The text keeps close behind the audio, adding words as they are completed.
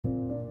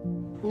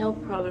No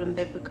problem,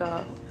 baby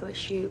girl. I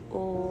wish you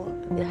all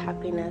the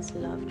happiness,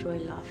 love, joy,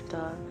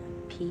 laughter,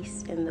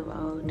 peace in the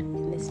world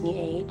in this new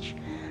age,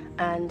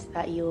 and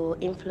that your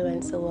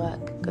influencer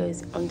work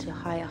goes on to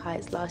higher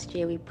heights. Last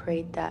year we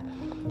prayed that,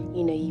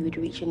 you know, you would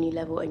reach a new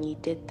level, and you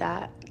did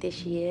that.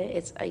 This year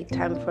it's a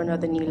time for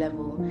another new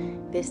level.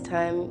 This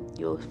time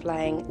you're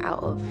flying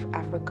out of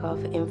Africa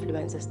for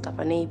influencer stuff.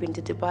 I know you've been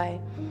to Dubai,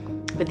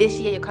 but this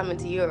year you're coming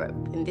to Europe.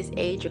 In this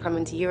age you're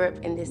coming to Europe.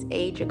 In this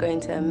age you're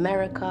going to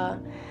America,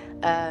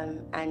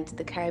 and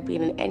the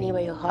Caribbean, and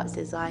anywhere your heart's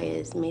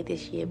desires. May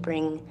this year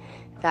bring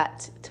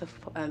that to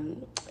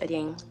fruition.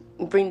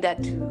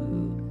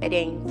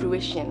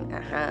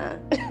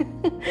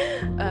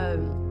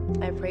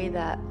 I pray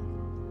that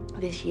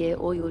this year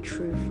all your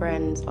true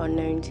friends are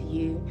known to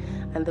you,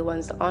 and the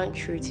ones that aren't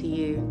true to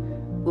you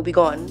will be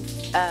gone.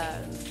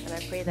 And I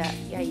pray that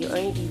you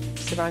only be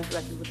surrounded by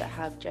people that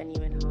have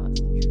genuine hearts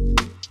and truth.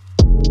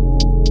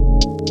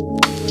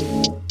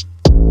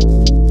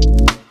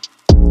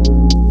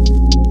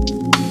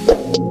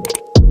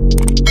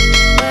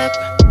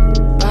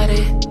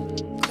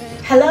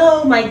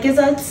 Hello my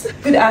gizzards,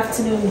 good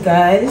afternoon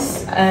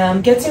guys.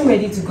 I'm getting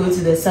ready to go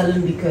to the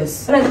salon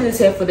because when I did this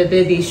hair for the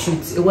birthday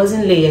shoot, it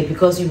wasn't layered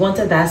because we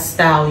wanted that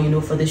style, you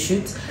know, for the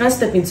shoot. I can't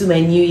step into my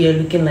new year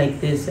looking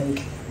like this.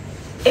 Like,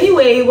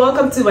 anyway,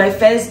 welcome to my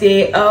first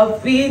day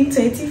of being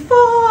 24.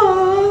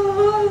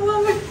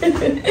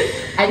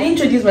 I didn't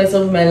introduce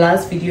myself in my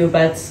last video,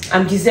 but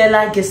I'm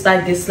Gisela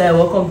Gisla.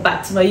 Welcome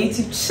back to my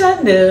YouTube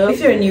channel. If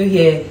you're new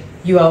here,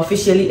 you are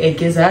officially a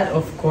gizzard,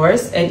 of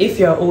course, and if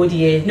you're old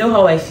here, you know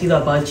how I feel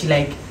about you.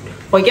 Like,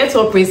 forget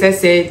what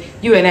Princess said,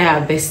 you and I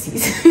are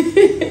besties.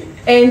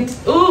 And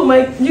oh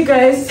my, you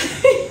guys,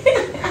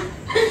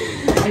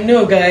 I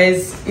know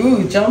guys,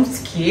 ooh, jump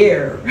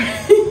scare.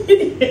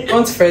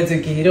 Don't fret,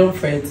 okay, don't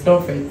fret.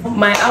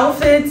 My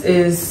outfit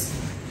is,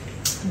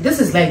 this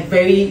is like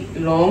very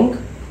long.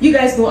 You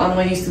guys know I'm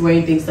not used to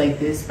wearing things like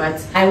this, but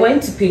I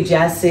went to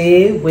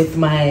Pijase with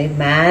my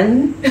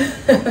man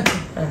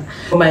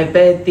for my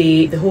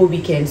birthday the whole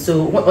weekend.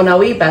 So on our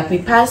way back, we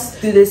passed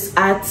through this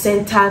art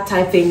center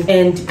type thing,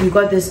 and we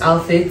got this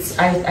outfit.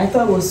 I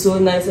thought it was so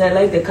nice, and I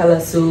like the color,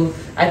 so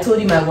I told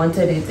him I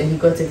wanted it, and he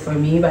got it for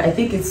me. But I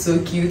think it's so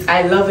cute.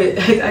 I love it.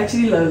 I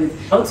actually love it.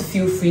 I want to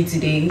feel free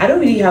today. I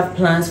don't really have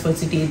plans for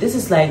today. This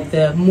is like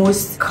the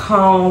most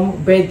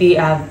calm birthday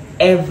I've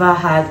ever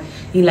had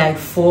in like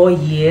 4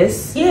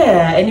 years.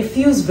 Yeah, and it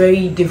feels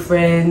very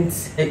different.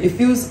 Like, it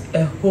feels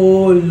a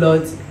whole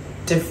lot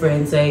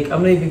different. Like,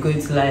 I'm not even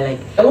going to lie. Like,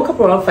 I woke up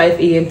around 5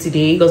 a.m.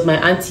 today because my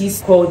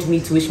aunties called me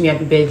to wish me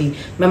happy birthday.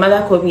 My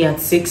mother called me at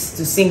 6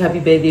 to sing happy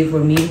birthday for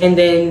me, and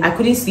then I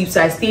couldn't sleep,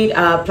 so I stayed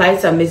up,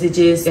 applied some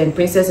messages, and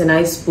Princess and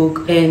I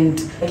spoke. And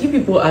you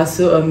people are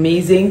so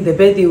amazing. The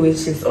birthday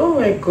wishes, oh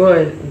my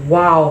god,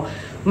 wow.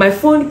 My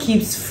phone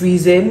keeps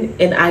freezing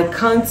and I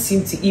can't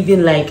seem to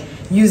even like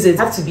use it.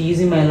 I have to be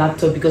using my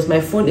laptop because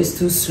my phone is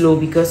too slow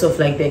because of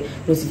like the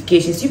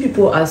notifications. You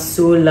people are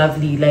so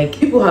lovely. Like,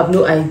 people have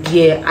no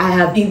idea. I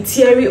have been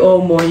teary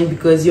all morning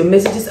because your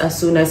messages are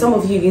so nice. Some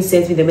of you even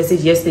sent me the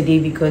message yesterday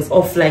because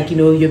of like, you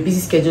know, your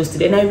busy schedules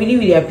today, and I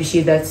really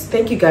appreciate that.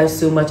 Thank you guys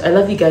so much. I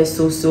love you guys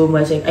so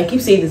much. Like, I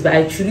keep saying this, but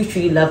I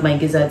truly love my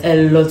gizzards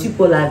a lot.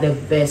 People are the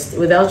best.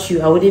 Without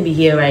you, I wouldn't be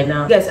here right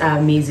now. You guys are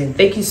amazing.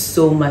 Thank you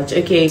so much.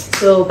 Okay,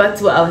 so back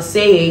to what I was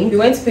saying. We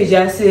went to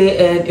Pijase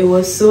and it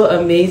was so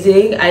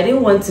amazing. I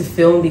didn't want to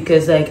film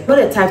because like, I'm not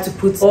the type to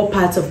put all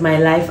parts of my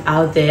life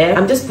out there.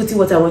 I'm just putting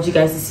what I want you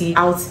guys to see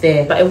out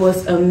there. But it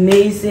was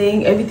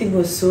amazing. Everything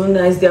was so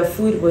nice. Their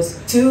food was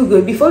too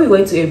good. Before we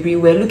went to Ebri, we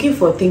were looking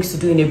for things to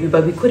do in Ebri,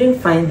 but we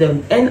couldn't find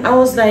them. And I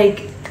was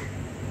like,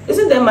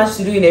 isn't there much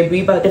to do in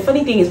Ebri? But the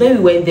funny thing is, when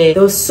we went there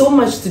was so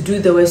much to do.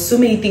 There were so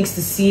many things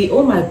to see.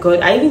 Oh my god,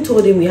 I even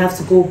told him we have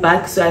to go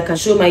back so I can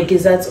show my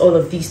gizzards all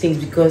of these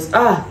things, because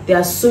there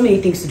are so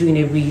many things to do in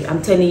Ebri.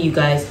 I'm telling you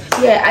guys.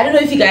 Yeah, I don't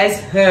know if you guys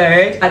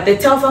heard, but the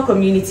Telfa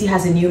community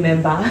has a new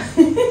member.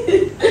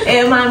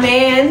 And my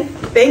man,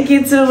 thank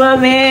you to my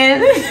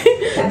man.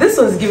 This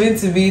was given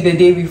to me the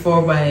day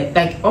before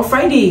on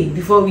Friday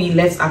before we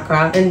left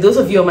Accra, and those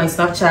of you on my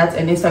Snapchat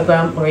and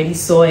Instagram already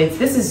saw it.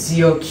 This is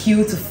your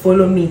cue to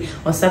follow me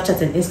on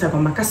Snapchat and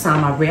Instagram.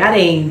 Makasama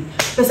breading.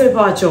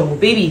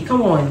 Baby,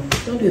 come on,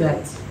 don't do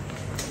that.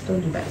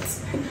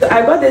 So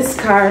I got this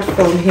card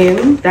from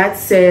him that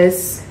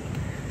says,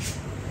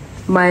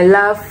 "My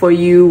love for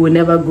you will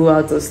never go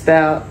out of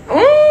style."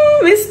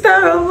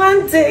 Mr.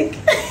 Romantic.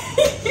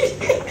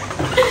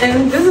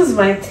 And this is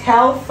my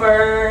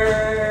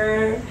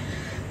Telfer.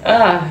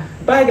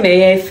 Bag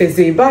na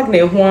fizzy, bag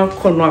na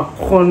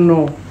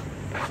kono.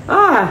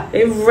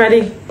 It's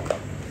ready.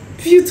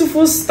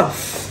 Beautiful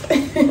stuff.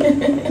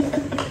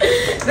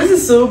 This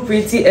is so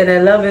pretty and I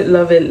love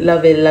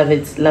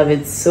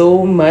it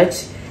so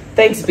much.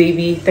 Thanks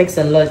baby, thanks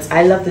a lot.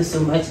 I love this so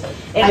much.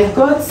 And I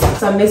got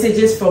some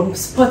messages from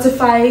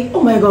Spotify.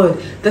 Oh my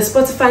god, the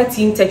Spotify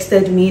team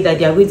texted me that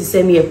they are going to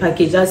send me a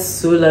package. That's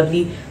so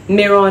lovely.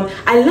 Meron,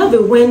 I love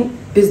it when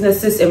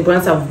businesses and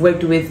brands I've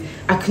worked with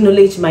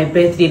acknowledge my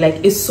birthday.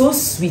 Like, it's so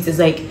sweet. It's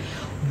like,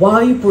 wow,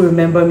 you people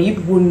remember me, you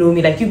people know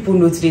me, like you people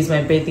know today's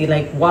my birthday,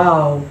 like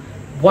wow,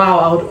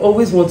 I would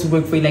always want to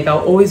work for you, like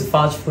I'll always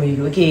vouch for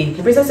you. Okay,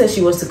 the princess said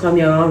she wants to come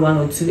here around 1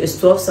 or 2. It's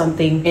 12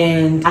 something,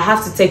 and I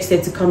have to text her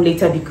to come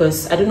later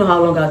because I don't know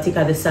how long I'll take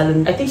her to the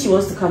salon. I think she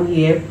wants to come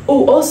here.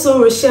 Oh,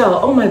 also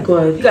Rochelle, oh my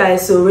god, you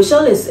guys, so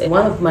Rochelle is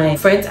one of my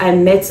friends I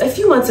met a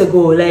few months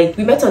ago. Like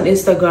we met on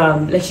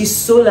Instagram. Like she's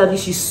so lovely,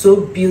 she's so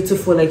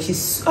beautiful, like she's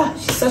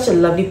such a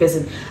lovely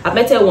person. I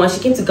met her once.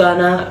 She came to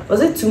Ghana,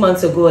 was it 2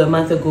 months ago, a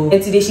month ago,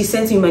 and today she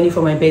sent me money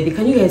for my birthday.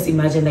 Can you guys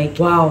imagine? Like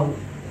wow,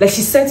 like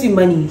she sent me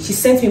money.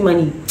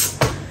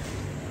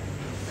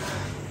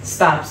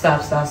 Stop.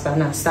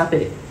 Nah, stop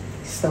it.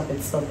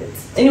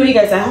 Anyway, you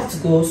guys, I have to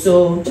go.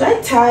 So should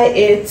I tie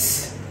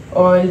it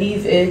or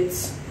leave it?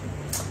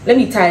 Let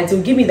me tie it.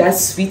 It'll give me that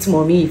sweet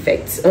mommy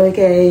effect.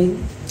 Okay.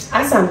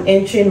 As I'm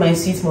entering my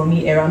sweet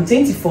mommy era, I'm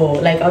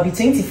 24. Like I'll be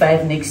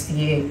 25 next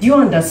year. Do you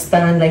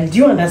understand? Like, do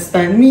you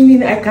understand?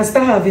 Meaning I can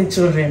start having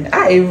children.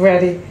 I am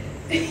ready.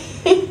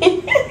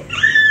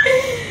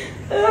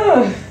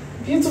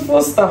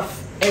 Beautiful stuff.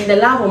 And the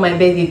love on my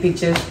birthday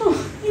pictures,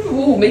 you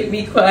will make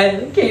me cry.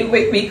 Okay,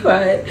 make me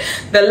cry.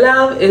 The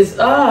love is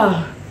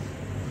wow.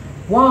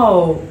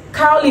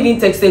 Carl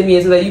even texted me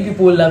and said that you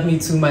people love me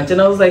too much,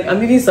 and I was like,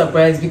 I'm even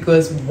surprised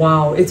because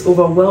wow, it's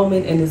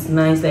overwhelming and it's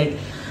nice. Like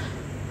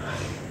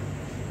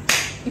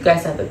you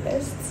guys are the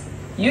best.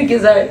 You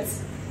gizzards,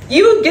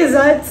 you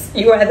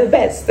are the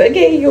best.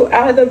 Okay, you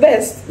are the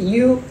best.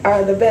 You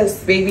are the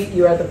best, baby.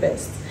 You are the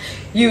best.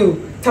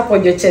 You tap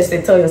on your chest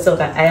and tell yourself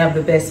that I am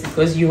the best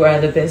because you are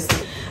the best.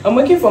 I'm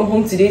working from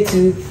home today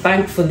too,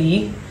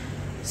 thankfully.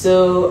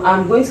 So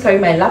I'm going to carry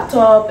my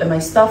laptop and my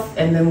stuff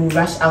and then we'll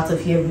rush out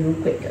of here real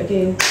quick.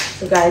 Okay,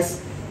 so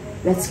guys,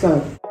 let's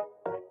go.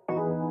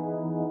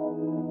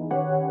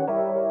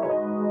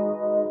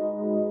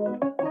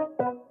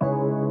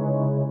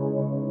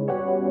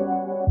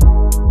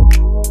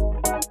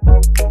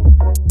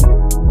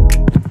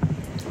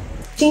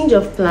 Change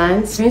of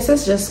plans.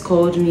 Princess just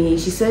called me.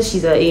 She says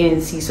she's at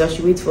ANC, so I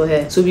should wait for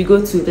her. So we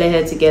go to play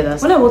her together.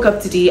 When I woke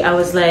up today, I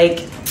was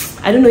like,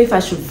 I don't know if I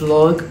should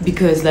vlog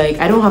because like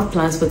I don't have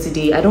plans for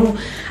today.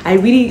 I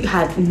really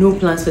had no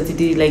plans for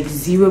today, like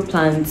zero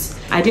plans.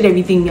 I did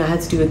everything I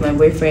had to do with my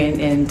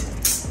boyfriend, and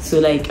so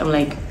like I'm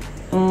like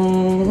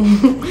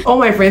all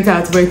my friends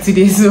are at work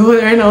today, so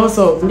right now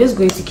so I'm just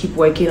going to keep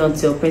working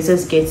until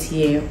Princess gets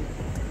here,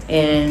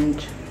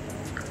 and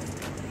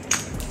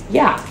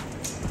yeah,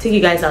 take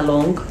you guys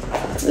along.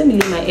 Let me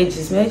leave my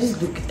edges. May I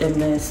just look a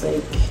mess?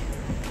 Like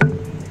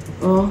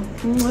oh,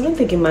 I don't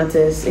think it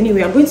matters.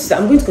 Anyway, I'm going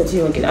to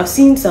continue working. I've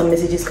seen some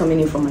messages coming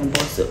in from my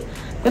boss, so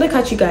I'm gonna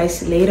catch you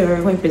guys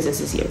later when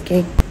Princess is here.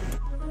 Okay.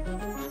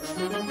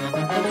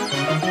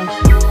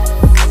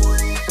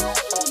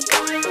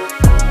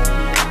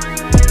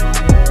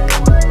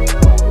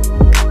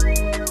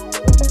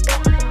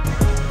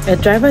 A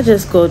driver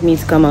just called me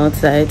to come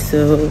outside,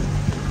 so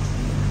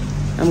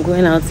I'm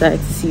going outside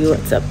to see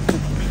what's up.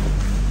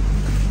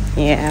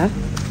 Yeah,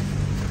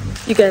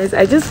 you guys,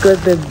 I just got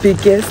the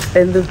biggest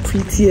and the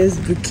prettiest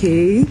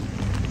bouquet.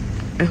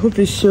 I hope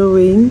it's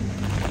showing.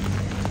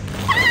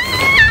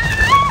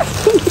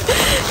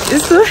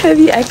 It's so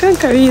heavy, I can't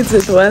carry it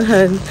with one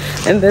hand.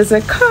 And there's a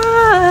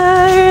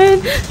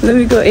card. Let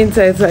me go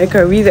inside so I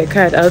can read the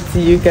card out to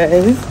you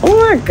guys. Oh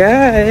my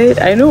god,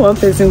 I know one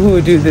person who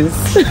will do this.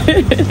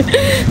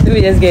 Let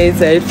me just get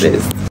inside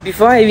first.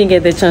 Before I even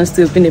get the chance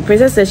to open it,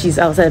 Princess says she's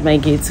outside my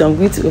gate, so I'm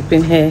going to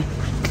open her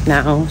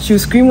now. She'll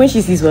scream when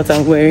she sees what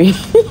I'm wearing. I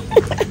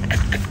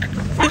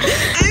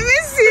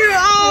miss you.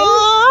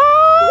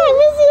 Oh, I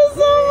miss you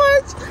so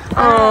much.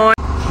 Oh,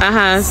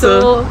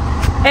 so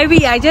every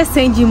year I just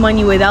send you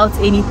money without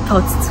any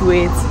thoughts to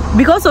it.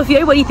 Because of you,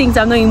 everybody thinks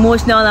I'm not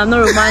emotional, I'm not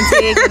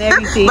romantic and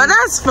everything. But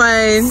that's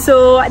fine.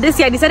 So this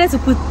year I decided to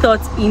put thought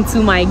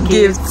into my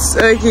gifts.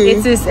 Okay.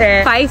 It is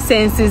a 5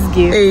 senses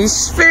gift.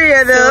 Ish,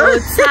 period. So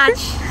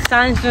touch. You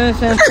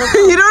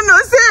don't know,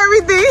 say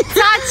everything.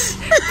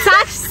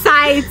 Touch,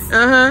 sight,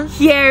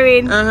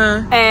 hearing,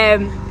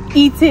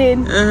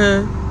 eating,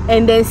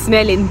 and then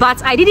smelling.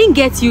 But I didn't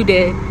get you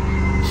the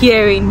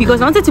hearing because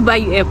I wanted to buy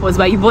you AirPods,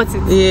 but you bought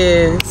it.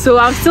 Yeah. So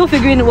I'm still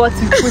figuring what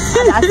to put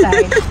on that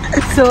side.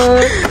 So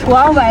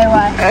one by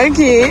one.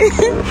 Okay.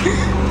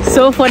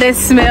 So for the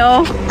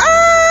smell.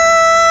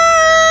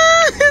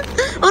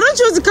 Oh, don't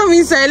you want to come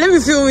inside? Let me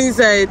film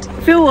inside.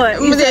 Feel what?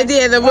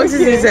 The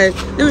boxes inside.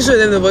 Let me show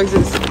them the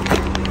boxes.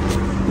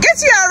 Get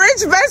you a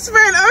rich best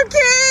friend,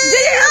 okay?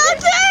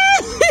 Okay.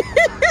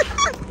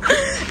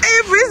 Hey,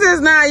 Princess,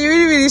 now you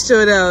really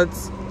showed out.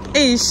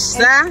 Hey,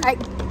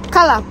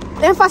 color.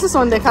 Emphasis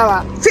on the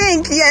color.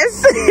 Pink,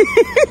 yes.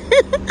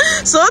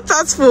 So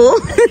thoughtful.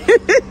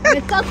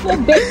 The thoughtful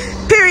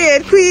bitch.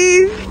 Period,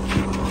 queen.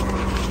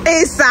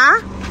 Hey,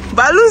 sir.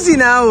 Baluzi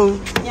now.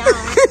 Yeah.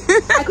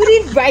 I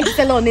couldn't write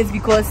sell on it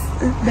because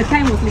the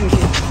time was limited.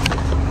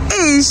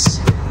 Ish.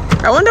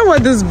 I wonder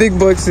what this big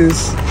box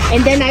is.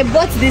 And then I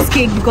bought this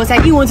cake because I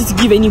didn't want it to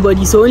give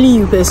anybody, so only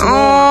you personally.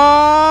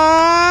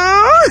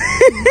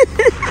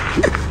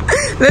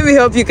 Let me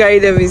help you carry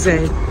them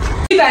inside.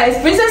 You guys, guys,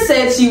 Princess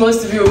said she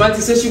wants to be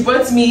romantic, so she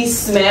brought me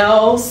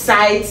smell,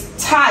 sight,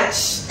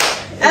 touch.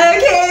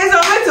 Okay, so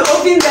I'm going to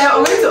open them.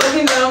 I'm going to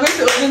open them. I'm going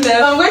to open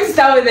them. I'm going to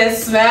start with the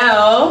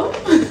smell.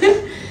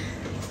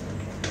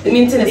 The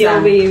maintenance. Yeah,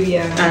 baby.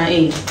 Yeah.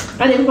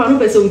 And then one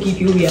person will keep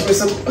you here.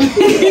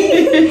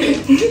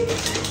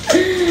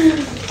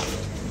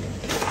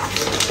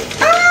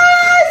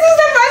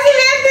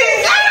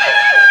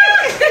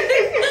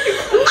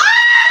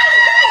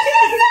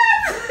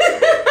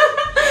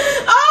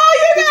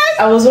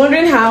 I was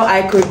wondering how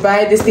I could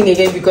buy this thing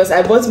again because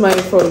I bought mine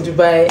from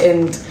Dubai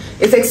and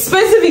it's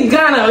expensive in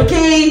Ghana,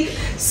 okay?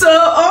 So,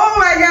 oh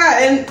my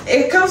god, and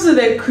it comes with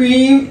a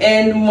cream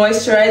and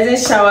moisturizing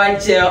shower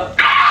gel.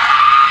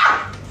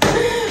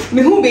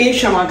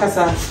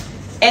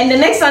 And the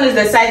next one is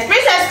the sides.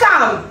 Princess,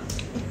 come!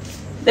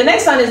 The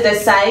next one is the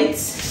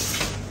sides.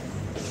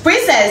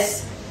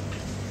 Princess!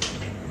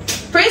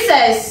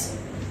 Princess!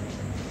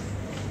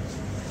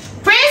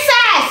 Princess!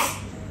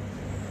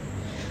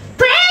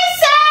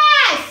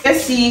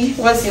 Let's see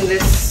what's in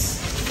this.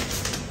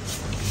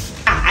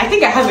 I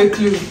think I have a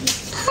clue.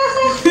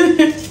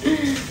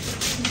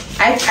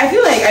 I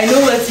feel like I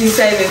know what's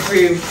inside the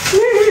frame.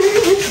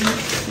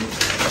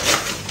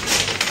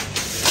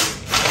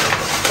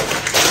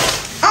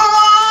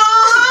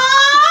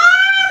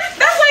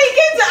 That's why you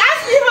came to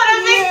ask me for the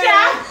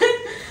picture.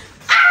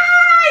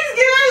 It's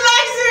giving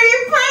luxury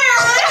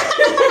prayer.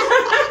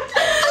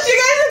 You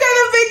guys look at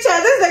the picture.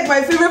 This is like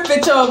my favorite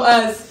picture of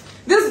us.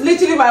 This is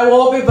literally my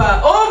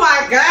wallpaper. Oh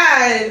my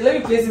god! Let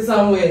me place it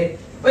somewhere.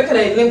 Where can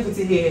I? Let me put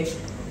it here.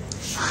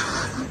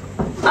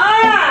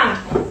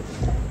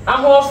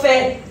 I'm all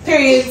fed.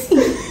 Period.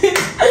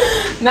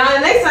 Now the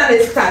next one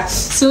is touch.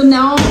 So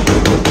now,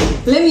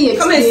 let me explain.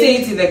 Come and say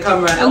it to the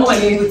camera. I want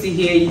people to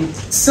hear you.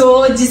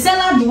 So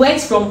Gisela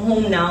works from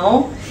home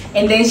now,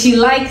 and then she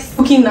likes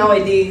cooking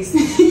nowadays.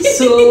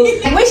 So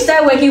when she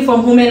started working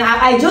from home, and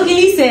I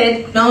jokingly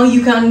said, now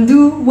you can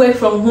do work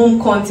from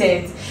home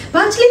content.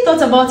 But I actually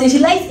thought about it. She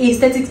likes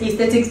aesthetic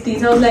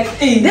things. I was like,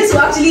 this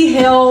will actually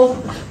help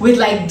with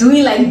like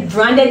doing like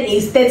branded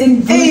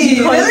aesthetic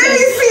bougie content. Let me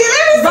see.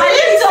 But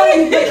let me tell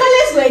you, the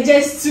colors were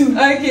just two.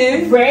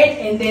 Okay. Red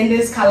and then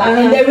this color.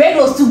 And the red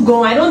was too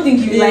gone. I don't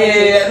think you like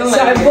it. I so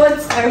like I bought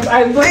this color.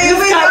 I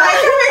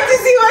can't wait to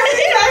see what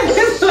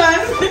this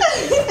one.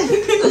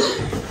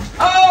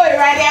 Oh,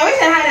 right there. I wish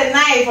I had a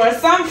knife or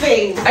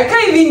something. I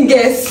can't even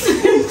guess.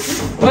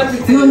 What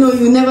it is. No,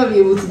 you'll never be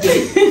able to get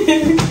it.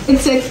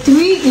 It's a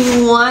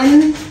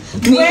 3-in-1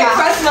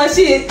 breakfast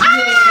machine.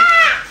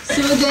 Yeah.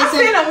 So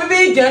there's I'm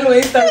maybe John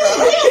will start.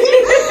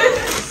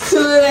 So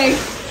like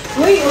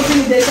when you open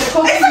it, there's a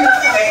coffee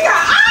maker.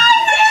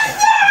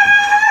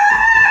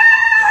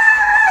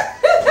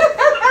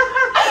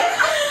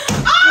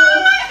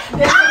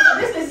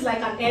 This is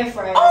like an air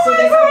fryer. So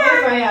there's an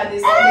air fryer at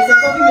this side. There's a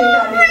coffee maker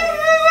at this side.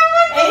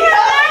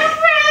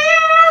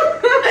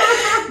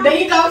 Then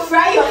you can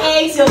fry your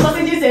eggs, your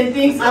sausages and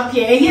things up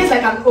here. And here's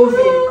like an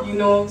oven, you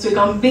know, so you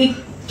can bake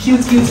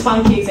cute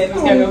pancakes and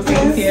those kind of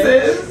things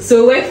here.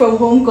 So work from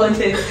home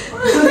content.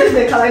 So this is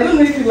the color. I don't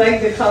know if you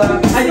like the color.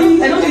 I don't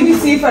Maybe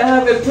see if I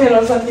have a pen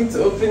or something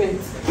to open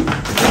it.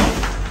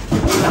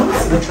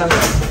 What's the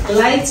color?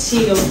 light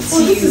shade of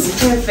teal. This is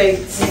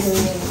perfect.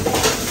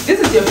 This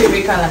is your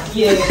favorite color.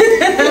 Yeah.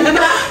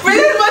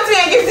 Princess bought me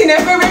a gift in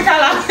her favorite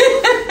color.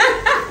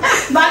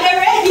 But the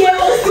red here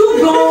was too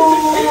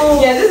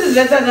gold. Yeah, this is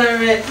better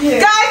than red. Yeah.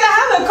 Guys, I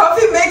have a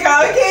coffee maker.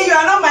 Okay, you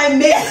are not my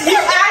mate. You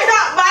are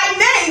not my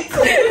mate.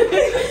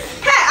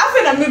 Hey, I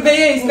feel I'm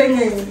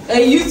expecting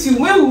YouTube.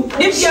 Well,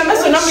 if you are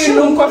not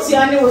me, coffee.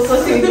 I was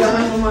sausage. I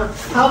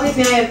always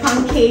need a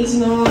pancake, you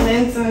know,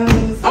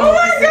 lanterns. Oh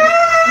my god!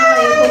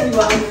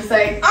 It's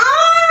like oh,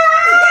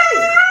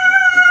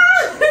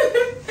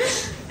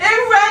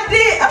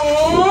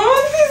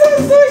 these are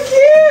so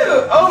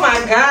cute. Oh my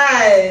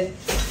god.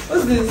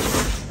 What's this?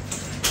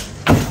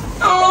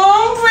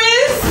 Oh,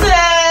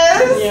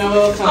 princess. You're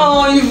welcome.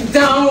 Oh, you've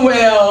done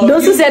well.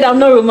 Those who said I'm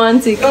not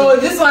romantic. Oh,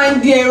 this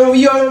one, dear,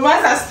 your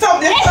romance has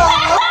stopped this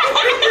song.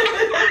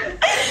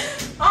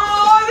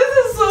 Oh, this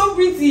is so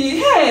pretty.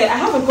 Hey, I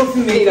have a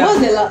coffee maker. What's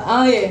the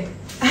oh yeah.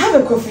 I have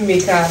a coffee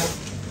maker.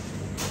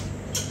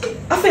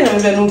 I think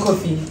I'm having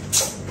coffee.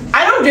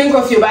 I don't drink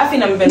coffee, but I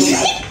think I'm having.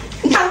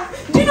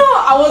 Do you know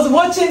I was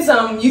watching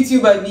some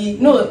YouTuber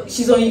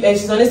she's on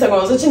Instagram. I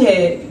was watching her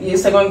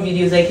Instagram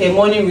videos, like her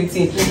morning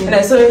routine, and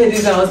I saw her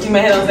this and I was in my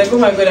head. I was like, oh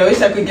my god, I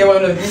wish I could get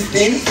one of these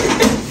things.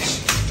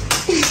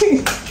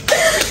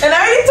 And I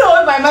already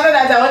told my mother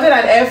that I wanted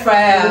an air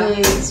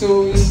fryer.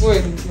 So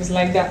it was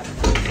like that.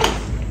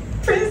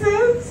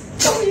 Princess,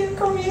 come here.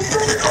 Oh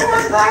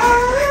my god.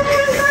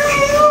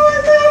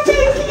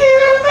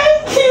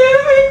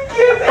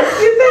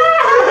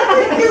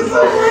 Thank you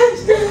so much.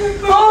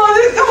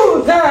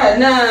 Oh god,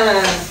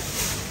 nah.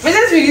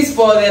 Princess really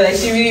spoiled it. Like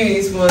she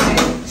really spoiled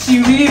it.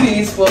 She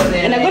really spoiled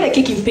it. And I got a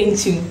cake in pink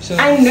too. So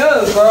I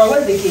know, girl.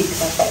 What's the cake?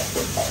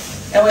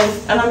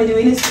 And I'm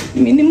doing this.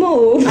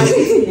 Minimal.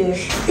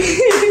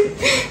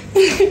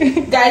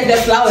 Guys, the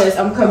flowers.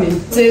 I'm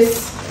coming.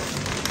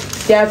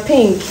 They are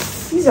pink.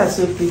 These are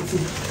so pretty.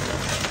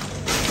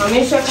 No,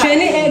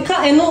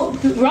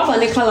 Rob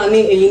and the color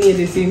near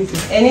the same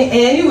thing.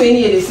 Anyway,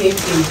 near the same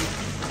thing.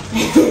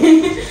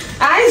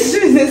 I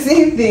choose the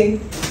same thing.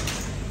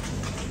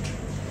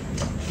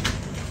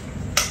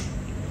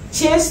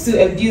 Cheers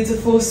to a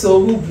beautiful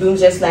soul who blooms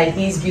just like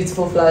these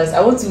beautiful flowers.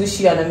 I want to wish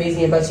you an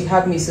amazing year, but you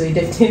have me, so you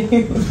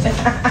definitely will.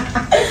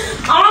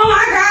 Oh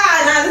my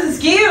god, now this is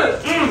cute.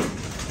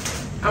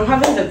 I'm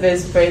having the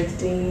best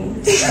birthday.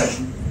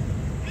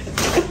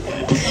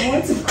 I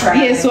want to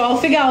cry. Yeah, so I'll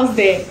figure out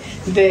I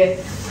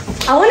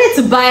wanted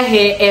to buy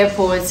her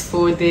AirPods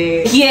for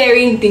the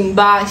hearing thing,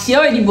 but she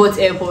already bought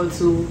AirPods,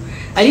 so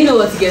I didn't know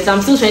what to get. So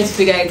I'm still trying to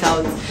figure it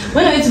out.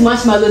 When I went to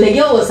Marshmallow, the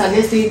girl was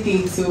suggesting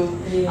things, so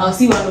yeah. I'll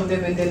see one of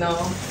them and then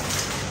I'll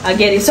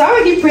get it. So I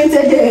already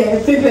printed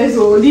the papers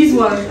for these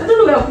ones. I don't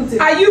know where I put it.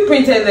 Are you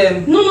printed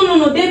them? No.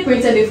 They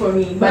printed it for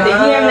me. But the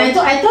hearing, I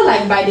thought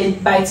like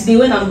by today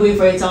when I'm going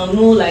for it, I'll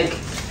know like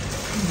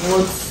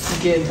what to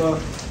get. But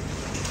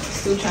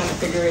still trying to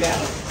figure it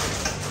out.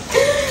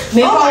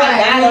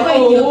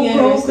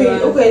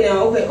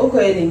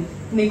 Okay then.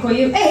 Hey, I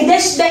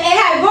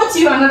brought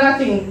you another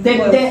thing.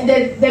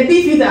 The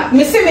beef eater. I'm a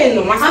beef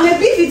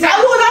eater. I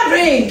will not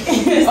drink.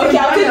 Okay,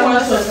 I'll take one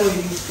shot for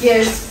you.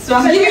 Yes. So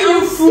I'm giving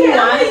you food.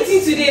 I'm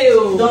eating today.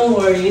 Don't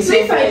worry. So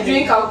if I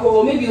drink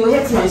alcohol, maybe it will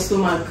hurt my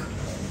stomach.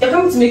 You're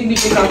coming to make me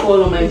drink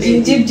alcohol on my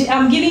bed.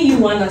 I'm giving you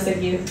one as a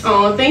gift.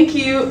 Oh, thank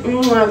you,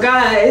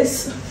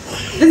 guys.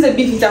 This is a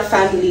beef eater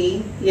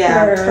family.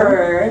 Yeah,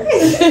 her.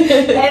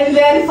 And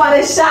then for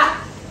the shot.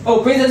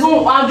 Oh, princess,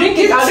 I'll drink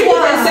it. I'll drink it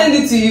and send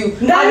it to you.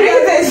 I'll drink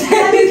it and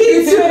send it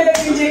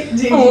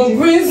to you. Oh,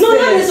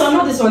 princess. No,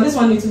 not this one. This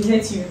one, it will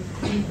hurt you.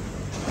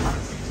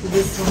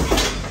 This one.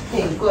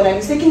 Hey, God, I'm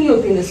mistaking you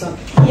open this one.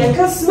 Yeah, I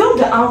can smell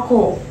the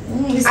alcohol.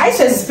 I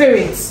said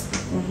spirits.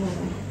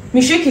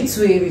 Me shake it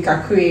to a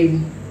kakwe.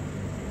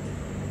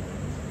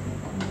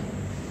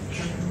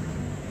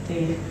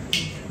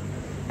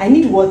 I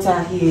need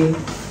water here.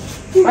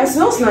 It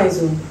smells nice,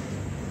 though.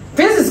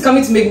 Princess is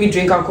coming to make me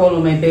drink alcohol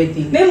on my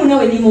birthday. Maybe no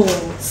anymore.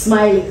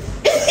 Smiling.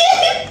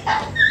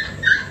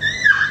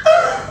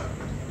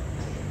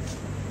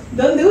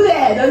 Don't do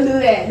that. Don't do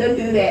that. Don't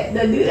do that.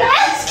 Don't do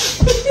that.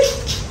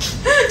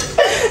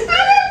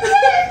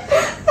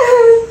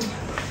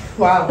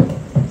 Wow.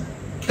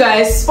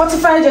 Guys,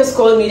 Spotify just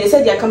called me. They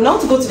said they're coming. I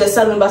want to go to the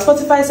salon, but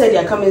Spotify said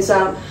they're coming,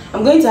 so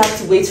I'm going to have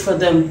to wait for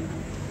them.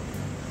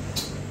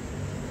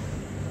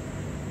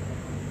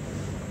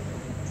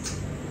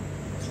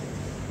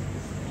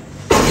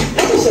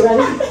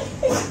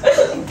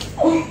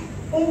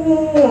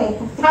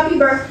 Happy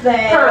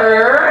birthday.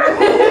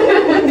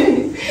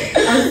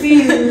 I'll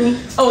see you.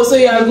 Oh, so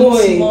you are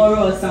going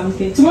tomorrow or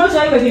something. Tomorrow,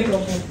 are you working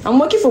from home? I'm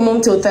working from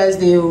home till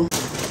Thursday.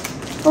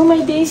 Oh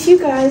my days, you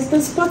guys, the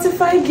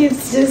Spotify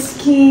gifts just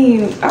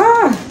came.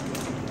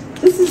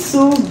 This is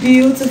so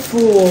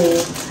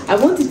beautiful. I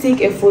want to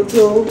take a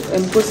photo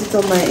and post it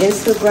on my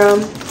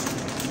Instagram.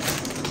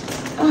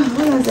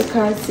 What does the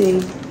card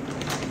say?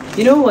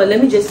 You know what, let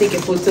me just take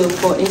a photo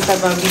for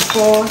Instagram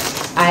before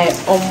I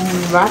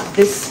unwrap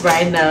this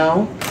right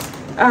now.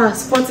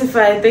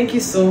 Spotify, thank you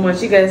so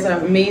much. You guys are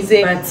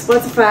amazing. But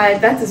Spotify,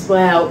 that is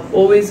why I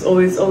always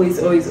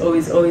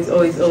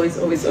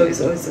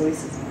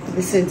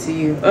listen to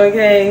you.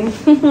 Okay.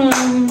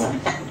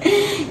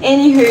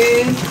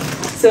 Anywho,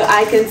 so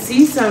I can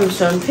see some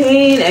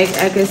champagne,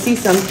 I can see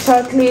some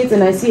chocolates,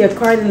 and I see a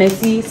card, and I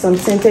see some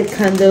scented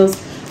candles.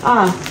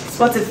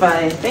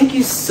 Spotify, thank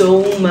you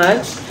so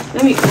much.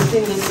 Let me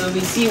open this so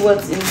we see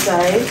what's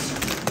inside.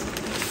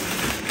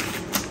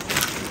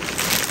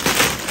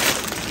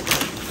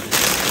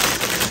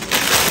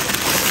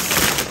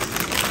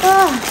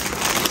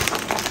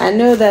 I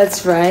know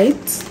that's right.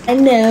 I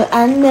know.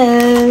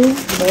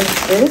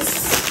 What's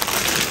this?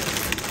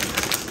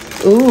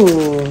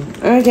 Ooh,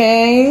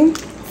 okay.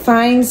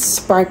 Fine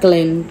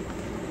sparkling.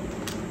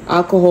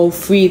 Alcohol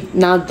free.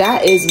 Now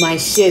that is my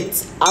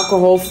shit.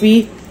 Alcohol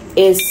free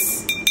is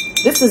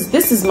this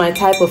is my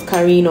type of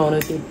carino,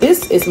 okay?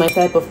 This is my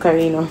type of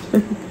carino.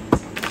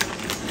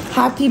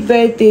 Happy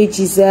birthday,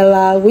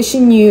 Gisela.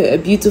 Wishing you a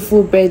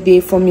beautiful birthday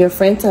from your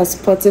friends at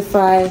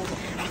Spotify.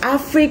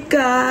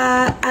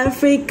 Africa.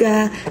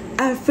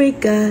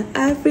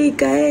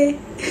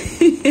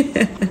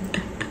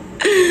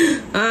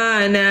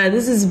 Nah,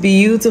 this is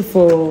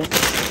beautiful.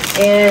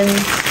 And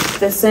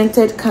the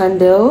scented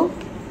candle.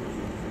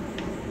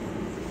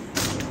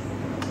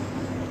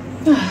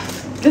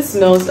 This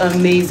smells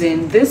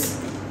amazing. This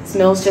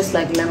smells just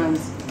like lemons.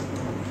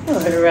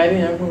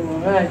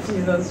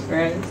 Jesus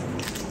Christ.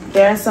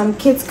 There are some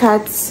Kit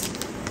Kats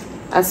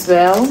as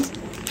well.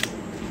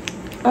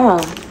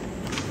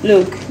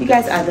 Look, you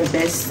guys are the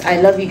best. I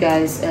love you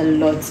guys a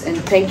lot,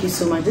 and thank you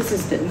so much. This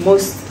is the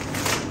nicest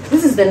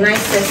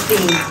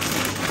thing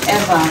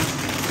ever,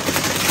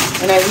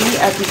 and I really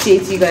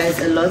appreciate you guys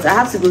a lot. I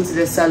have to go to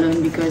the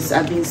salon because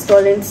I've been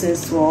stalling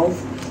since 12,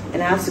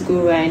 and I have to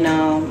go right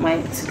now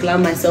to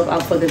glam myself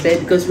out for the bed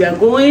because we are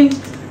going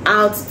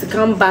out to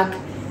come back,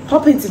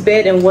 hop into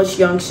bed and watch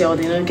Young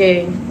Sheldon.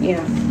 Okay,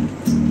 yeah.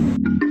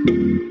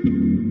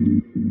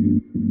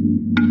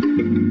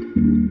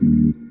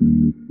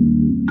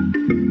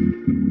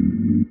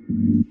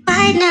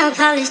 Right now,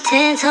 probably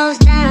 10 toes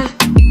down.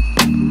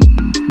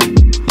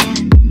 Yeah.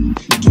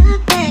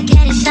 Get back,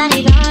 get it,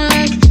 shawty, don't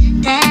look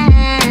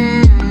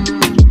down.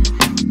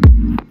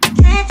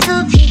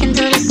 Tattoo peeking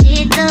through the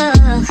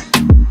see-through.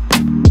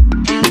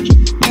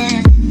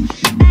 Yeah.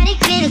 Body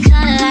create a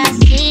color, I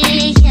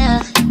see you.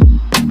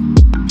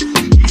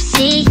 I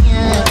see you. I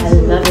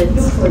love it.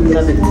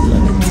 Love it.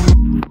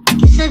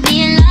 Used to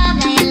be in love,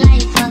 now your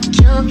life fuck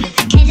Cupid.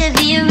 Can't just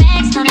be your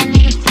ex, know that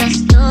nigga feel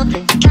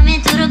stupid. Coming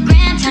through the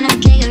gram, tryna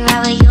figure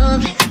out where you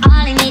been.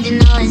 All I need to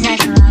know is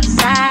that you're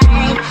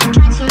outside.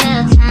 Got you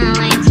real time,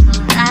 waiting to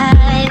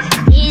live.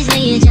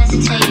 Easily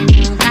adjusted to your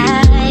new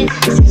life.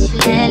 Since you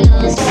let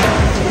loose.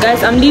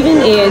 Guys, I'm leaving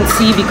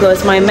ANC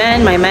because my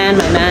man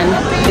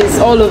is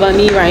all over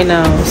me right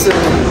now. So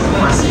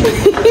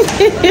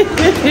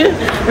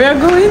we are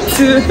going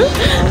to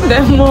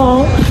the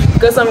mall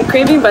because I'm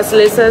craving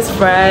Basilissa's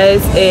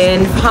fries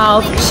and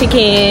half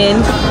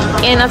chicken,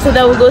 and after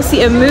that we'll go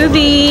see a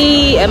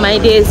movie and my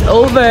day is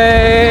over.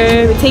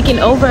 We're taking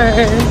over.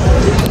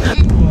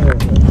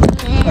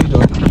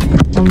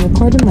 I'm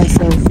recording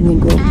myself,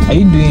 Nigo. Are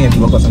you doing a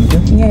vlog or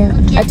something? Yeah,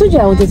 I told you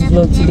I wanted to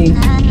vlog today.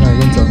 No,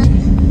 don't tell me.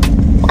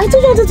 I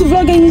told you I wanted to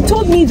vlog and you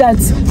told me that,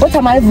 what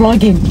am I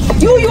vlogging?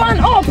 You are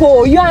an up,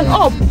 oh, you are an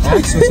up. I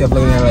actually you're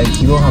vlogging and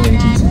like you don't have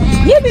anything to do.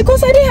 Yeah,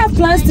 because I didn't have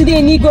plans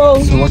today,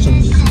 Nigo. So what should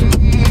you do?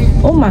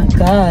 Oh my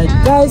god.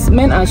 Guys,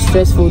 men are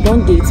stressful.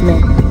 Don't date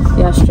men.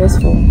 They are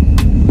stressful.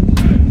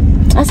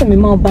 That's a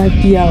memo bad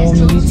PR on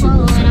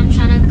YouTube. I'm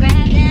tryna grab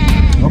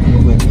that. I'm going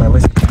to go into my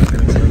voice.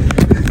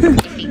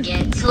 If you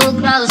get too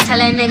close, tell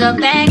that nigga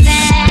back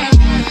that.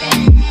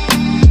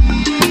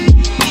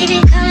 He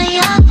been calling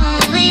you up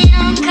on we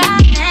don't call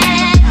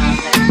back.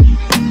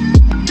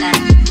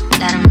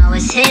 Let him know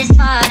it's his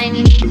fault and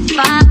you need to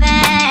fall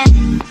back.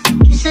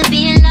 Used to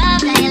be in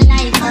love, now your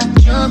life fuck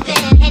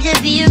Cupid. Hate to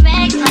be your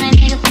ex, but that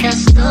nigga feel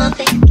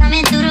stupid.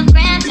 Coming through the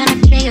gram,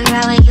 tryna figure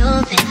out where you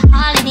been.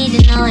 All I need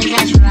to know is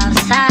that you're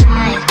outside.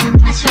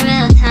 Watch your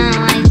real time,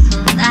 like to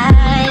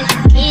life.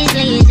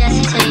 Easily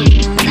adjusted to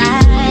your new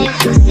life.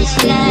 Since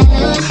you let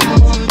loose, too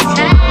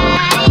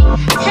tight,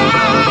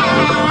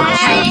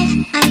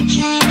 tight. I can't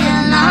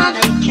get along,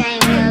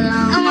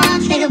 I wanna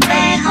take a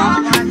back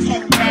home,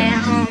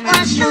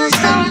 wanna shoot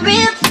some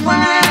real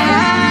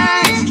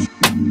ones.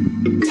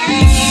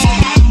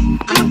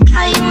 I'ma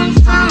call you on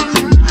the phone,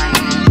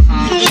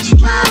 get you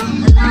out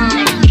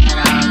alone.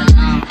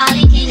 All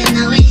you need to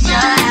know is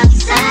you're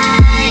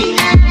outside.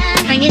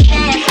 Bring it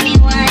back for me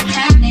one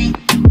time, babe.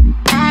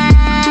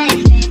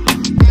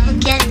 Never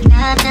get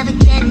enough, never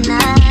get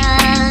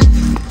enough.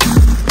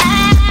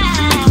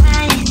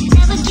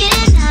 Never get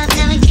enough,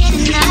 never get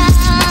enough.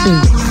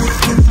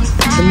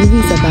 The movie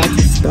is about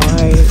to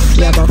start.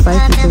 We have about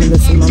 5 people in the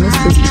cinema. I'm not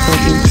supposed to be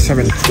talking.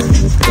 7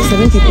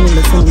 people in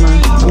the cinema.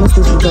 I'm not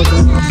supposed to be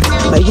talking.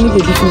 But even if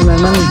they beat me, my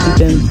mom will beat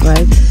them,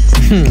 right?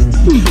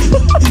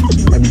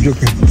 I'm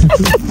joking.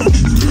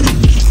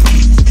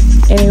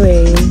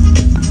 Anyway,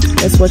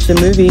 let's watch the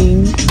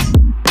movie.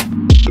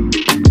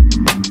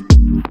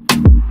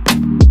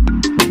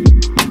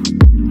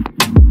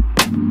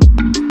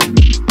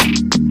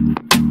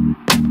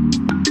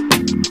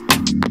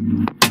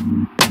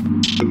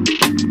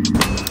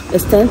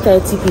 It's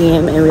 10:30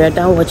 p.m. and we are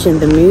done watching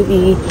the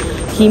movie.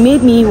 He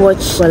made me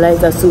watch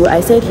Eliza, so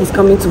I said he's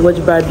coming to watch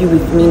Barbie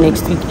with me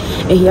next week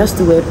and he has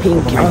to wear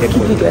pink. I'll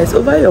keep you guys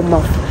over your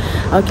mouth.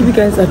 I'll keep you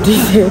guys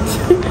updated.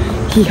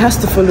 He has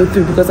to follow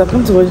through because I've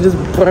come to watch this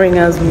boring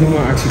ass movie.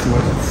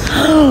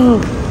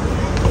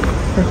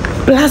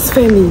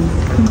 Blasphemy.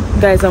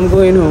 Guys, I'm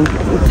going home.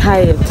 I'm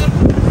tired.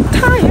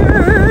 Going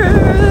home.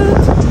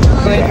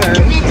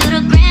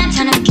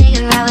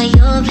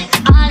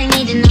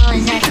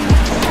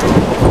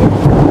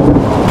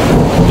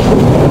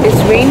 It's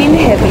raining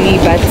heavily,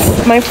 but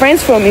my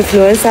friends from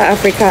Influencer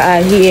Africa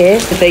are here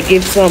with the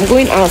gift, so I'm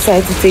going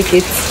outside to take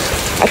it.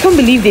 I can't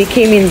believe they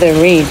came in the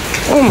rain.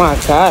 Oh my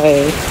god.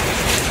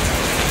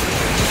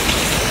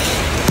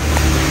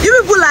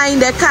 You people are in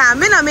the car.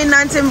 I'm in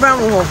Nantin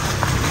Brown.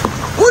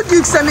 Would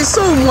you send me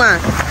so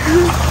much?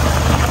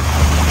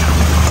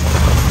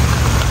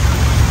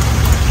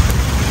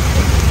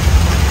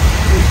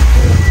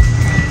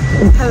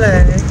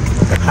 Hello.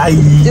 Hi.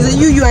 Is it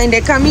you are in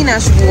the car? I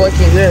should be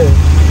walking. Yeah.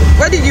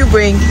 What did you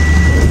bring?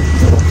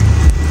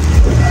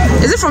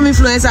 Is it from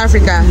Influencer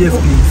Africa? Yes,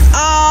 please.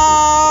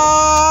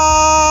 Oh,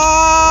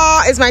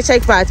 it's my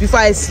check part before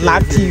I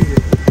slap you.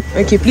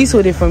 Okay, please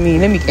hold it for me.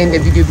 Let me end the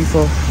video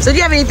before. So do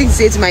you have anything to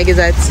say to my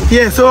Gazette?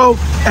 Yeah, so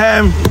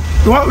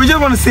we just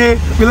want to say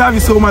we love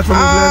you so much from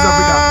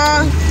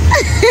Influencer Africa.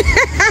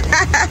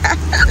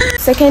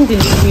 Second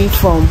delivery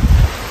from,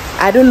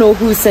 I don't know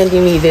who's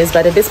sending me this,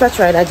 but the dispatch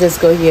rider just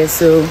got here,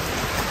 so,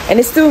 and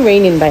it's still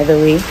raining by the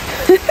way.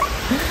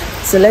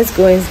 So let's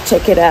go and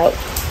check it out.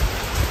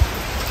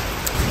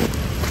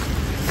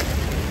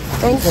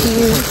 Thank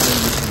you.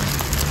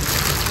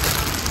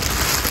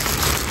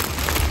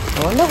 I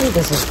wonder who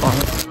this is from.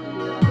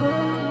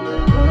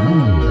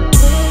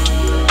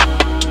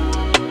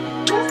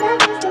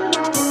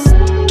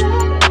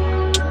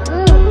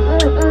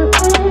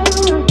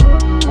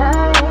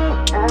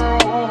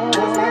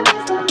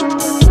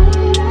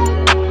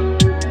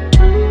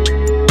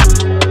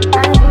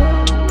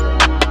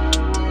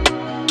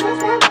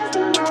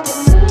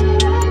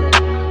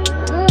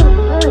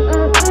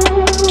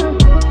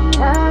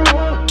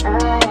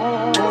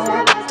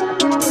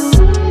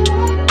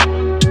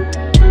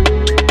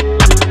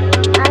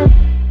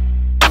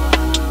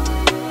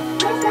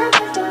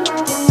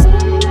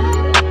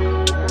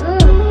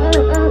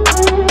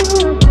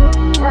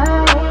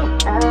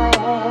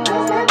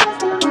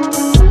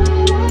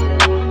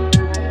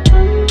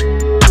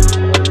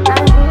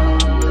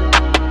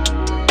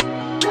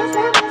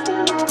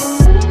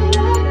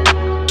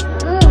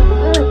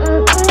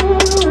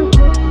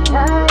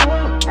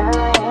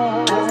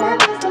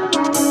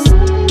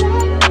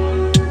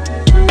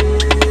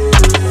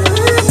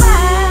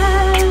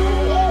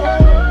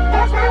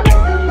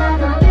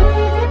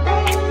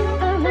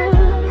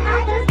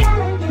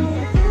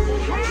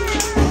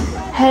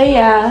 Hey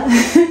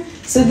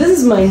so this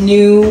is my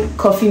new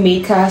coffee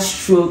maker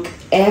stroke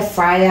air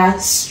fryer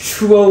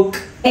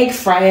stroke egg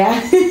fryer.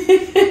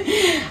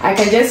 I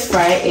can just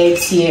fry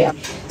eggs here.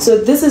 So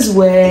this is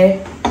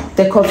where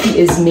the coffee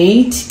is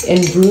made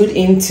and brewed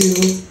into.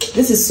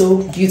 This is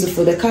so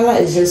beautiful. The color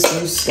is just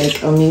so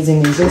like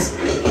amazing. It's just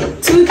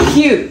too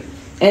cute.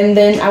 And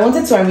then I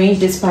wanted to arrange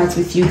this part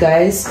with you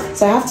guys,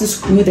 so I have to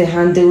screw the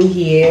handle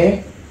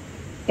here,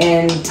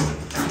 and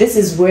this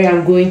is where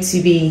I'm going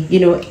to be, you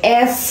know,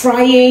 air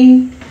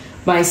frying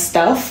my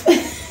stuff.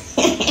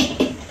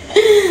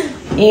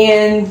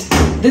 And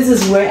this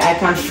is where I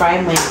can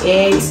fry my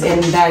eggs,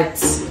 and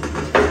that's,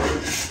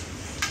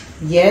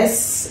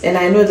 yes, and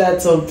I know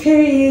that's on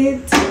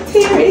period.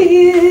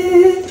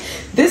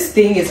 This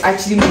thing is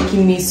actually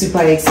making me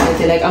super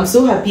excited. Like, I'm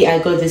so happy I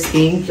got this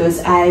thing, because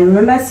I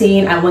remember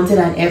saying I wanted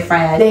an air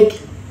fryer. Like,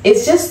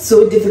 it's just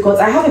so difficult.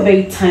 I have a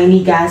very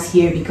tiny gas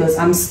here because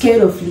I'm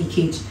scared of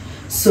leakage.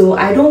 So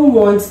I don't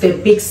want the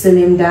big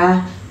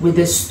cylinder with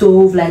the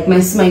stove. Like,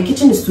 my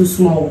kitchen is too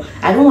small.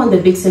 I don't want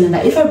the big cylinder.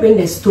 If I bring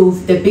the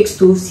stove, the big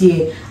stoves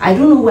here, I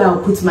don't know where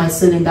I'll put my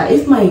cylinder.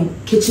 If my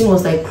kitchen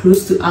was like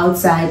close to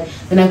outside,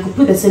 then I could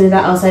put the cylinder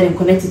outside and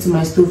connect it to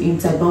my stove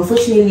inside. But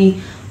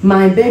unfortunately,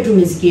 my bedroom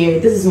is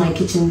here. This is my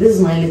kitchen. This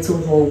is my little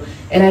hole,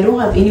 and I don't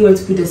have anywhere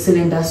to put the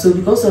cylinder. So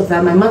because of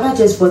that, my mother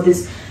just bought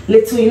this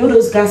little, you know,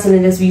 those gas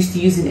cylinders we used to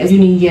use in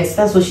uni. Yes,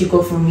 that's what she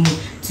got for me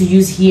to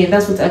use here, and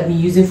that's what I've been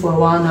using for a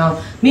while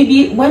now.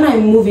 Maybe when I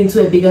move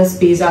into a bigger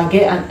space, I'll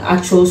get an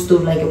actual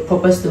stove, like a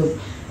proper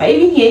stove. But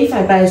even here, if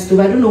I buy a stove,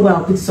 I don't know where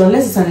I'll put it. So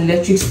unless it's an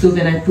electric stove,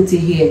 then I put it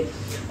here.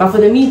 But for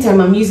the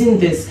meantime, I'm using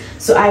this.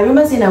 So I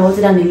remember saying I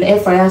wanted an air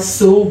fryer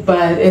so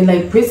bad, and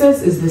like,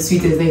 Princess is the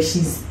sweetest. Like,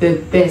 she's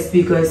the best,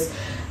 because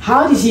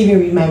how did she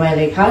even read my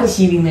mind? Like, how did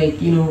she even, like,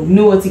 you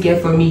know what to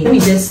get for me? Let me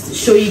just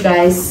show you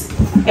guys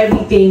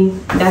everything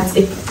that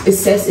it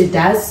says it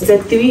does. It's a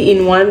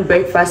 3-in-1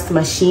 breakfast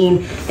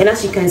machine, and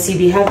as you can see,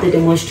 they have the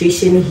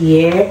demonstration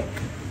here.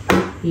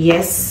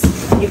 Yes,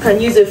 you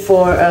can use it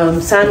for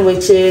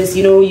sandwiches.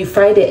 You know, you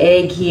fry the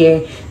egg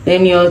here,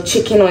 then your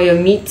chicken or your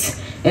meat,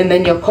 and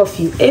then your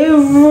coffee.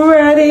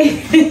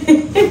 Ready?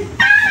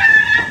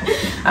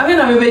 I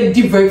mean, I'm a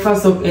deep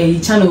breakfast of a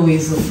channel way,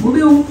 so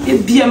we'll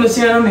be a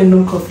share and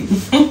no coffee.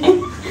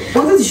 I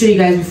wanted to show you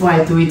guys before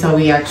I throw it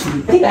away.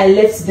 Actually, I think I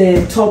left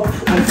the top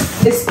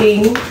of this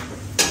thing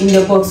in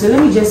the box, so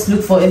let me just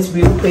look for it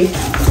real quick,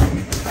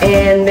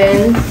 and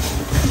then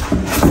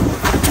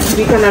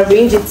we can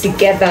arrange it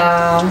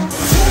together.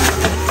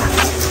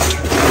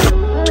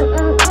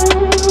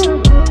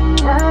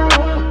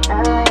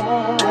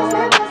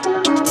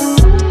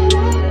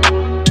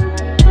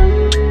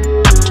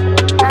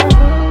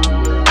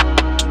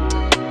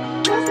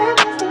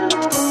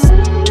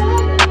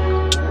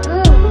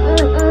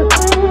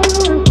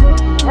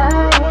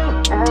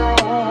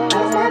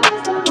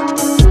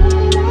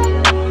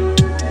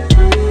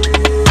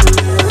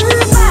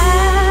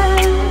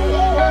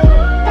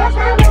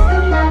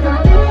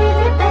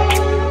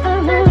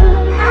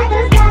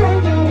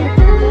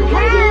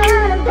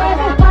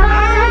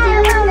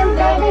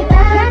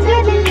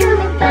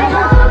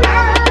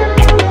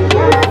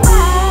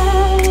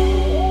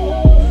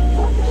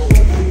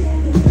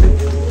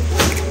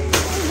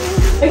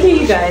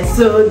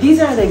 So these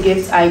are the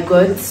gifts I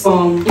got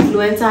from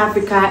Influencer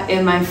Africa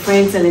and my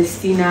friend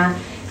Celestina,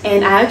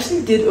 and I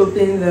actually did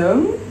open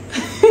them.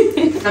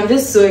 I'm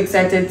just so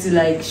excited to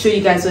like show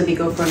you guys what they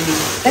got from me.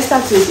 Let's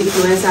start with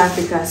Influencer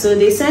Africa. So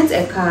they sent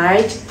a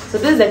card. So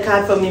this is the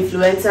card from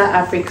Influencer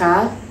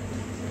Africa,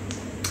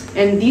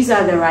 and these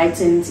are the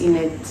writings in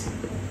it.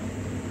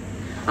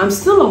 I'm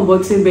still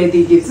unboxing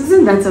birthday gifts.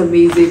 Isn't that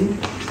amazing?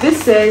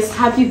 This says,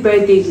 "Happy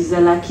birthday,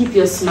 Gisela. Keep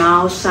your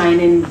smile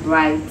shining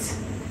bright."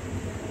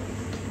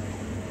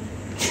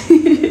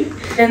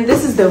 And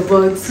this is the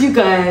box, you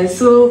guys.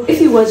 So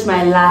if you watched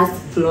my last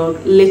vlog,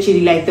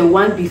 literally like the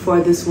one before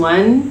this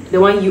one, the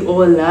one you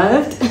all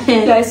loved,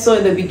 you guys saw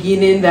in the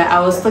beginning that I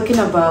was talking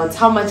about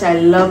how much I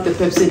love the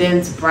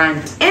Pepsodent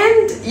brand,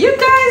 and you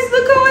guys,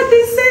 look at what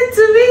they sent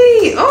to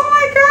me. Oh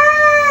my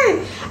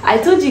god, I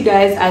told you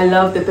guys I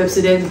love the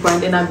Pepsodent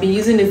brand, and I've been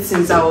using it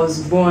since I was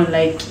born,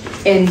 like,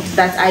 and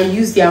that I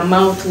use their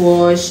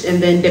mouthwash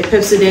and then the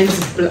Pepsodent.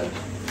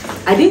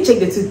 I didn't check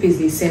the toothpaste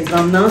they sent, but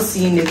I'm now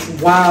seeing it.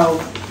 Wow.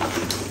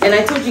 And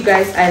I told you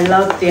guys I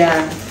love their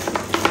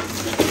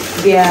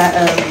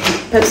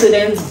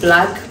Pepsodent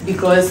Black,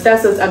 because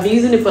that's what I've been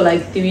using it for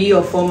like 3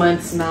 or 4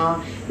 months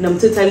now, and I'm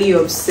totally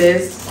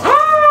obsessed.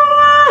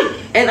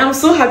 And I'm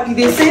so happy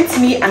they sent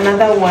me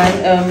another one.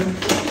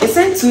 They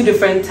sent 2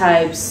 different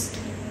types.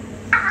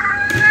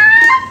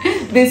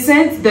 They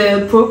sent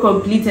the Pro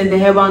Complete and the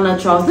Herbal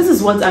Naturals. This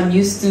is what I'm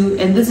used to,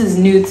 and this is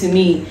new to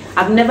me.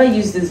 I've never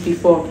used this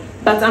before,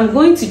 but I'm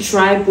going to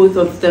try both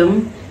of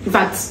them. In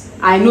fact,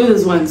 I know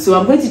this one, so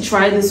I'm going to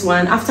try this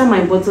one after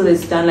my bottle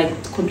is done, like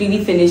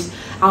completely finished.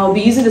 I'll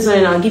be using this one,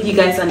 and I'll give you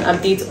guys an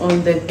update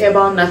on the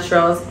Herbal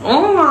Naturals.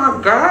 Oh my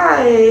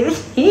god.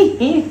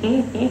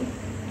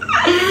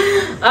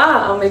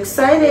 I'm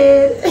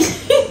excited.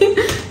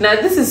 Now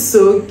this is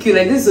so cute,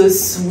 like this is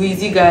so sweet,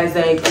 you guys.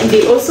 Like, and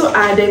they also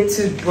added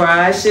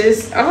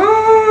toothbrushes.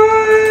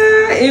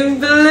 In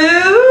blue.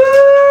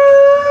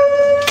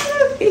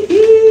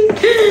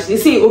 You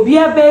see,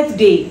 Obia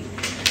birthday.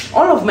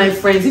 All of my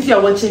friends, if you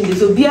are watching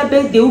this, Obia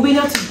birthday, will be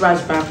not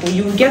toothbrush back.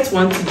 You will get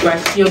one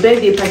toothbrush in your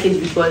birthday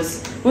package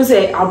because we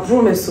say I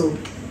promise so.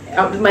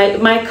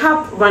 My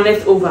cup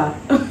runneth over.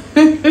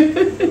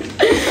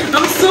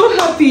 I'm so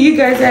happy, you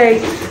guys.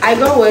 Like, I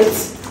got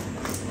what?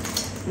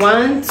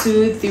 1,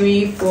 2,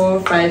 3, 4,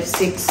 5,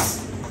 6,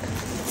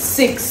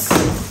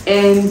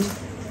 and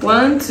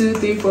 1, 2,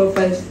 3, 4,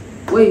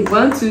 5. Wait,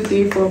 1, 2,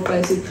 3, 4,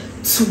 5,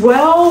 6.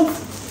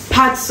 12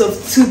 packs of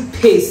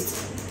toothpaste.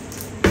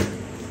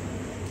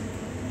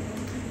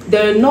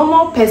 The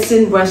normal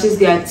person brushes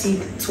their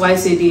teeth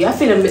twice a day. I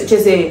feel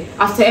just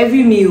after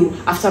every meal,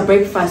 after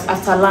breakfast,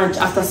 after lunch,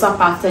 after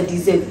supper, after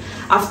dessert,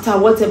 after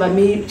whatever.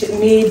 May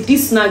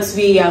these snacks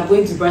we are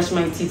going to brush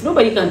my teeth.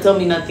 Nobody can tell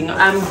me nothing.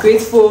 I'm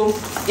grateful.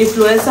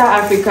 Influencer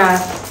Africa,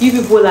 you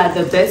people are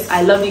the best.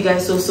 I love you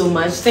guys so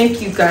much. Thank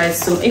you guys.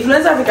 So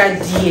Influencer Africa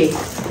DA,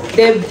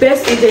 the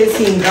best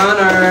agency in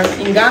Ghana.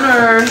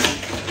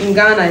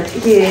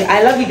 Yeah,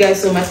 I love you guys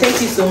so much. Thank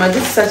you so much.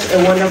 This is such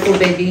a wonderful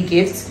birthday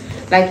gift.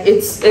 Like,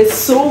 it's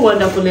so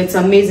wonderful. It's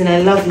amazing. I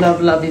love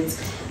it.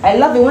 I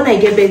love it when I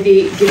get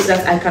birthday gifts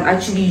that I can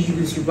actually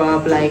use, you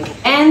Bob. Like,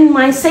 and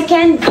my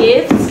second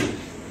gift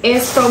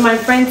is from my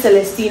friend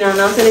Celestina.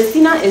 Now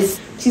Celestina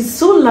she's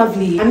so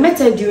lovely. I met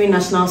her during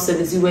national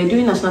service. We were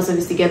doing national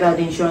service together at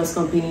the insurance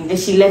company, and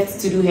she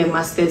left to do her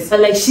masters. But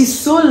like, she's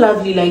so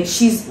lovely. Like,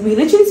 we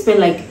literally spent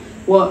like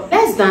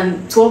less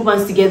than 12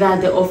 months together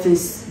at the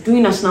office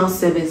doing national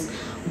service.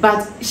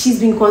 But she's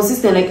been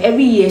consistent. Like,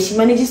 every year she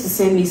manages to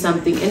send me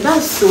something, and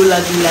that's so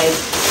lovely. Like,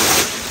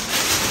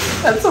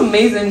 that's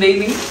amazing,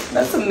 baby.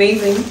 That's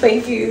amazing.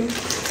 Thank you.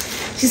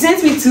 She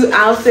sent me 2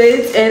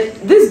 outfits, and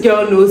this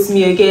girl knows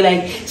me, okay?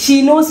 Like,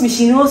 she knows me.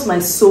 She knows my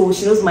soul.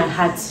 She knows my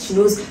heart. She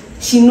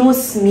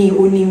knows me,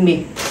 only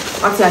me.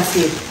 What I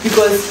say,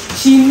 because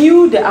she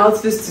knew the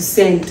outfits to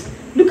send.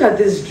 Look at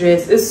this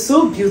dress. It's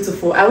so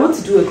beautiful. I want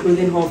to do a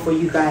clothing haul for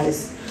you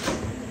guys.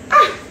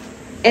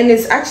 And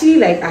it's actually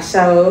like a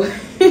shower.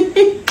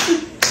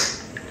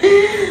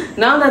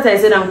 Now that I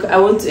said I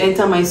want to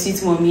enter my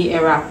sweet mommy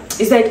era,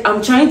 it's like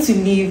I'm trying to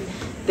leave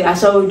the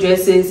ashawo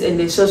dresses and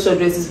the short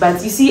dresses.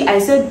 But you see, I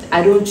said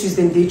I don't choose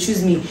them, they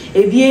choose me.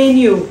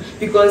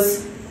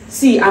 Because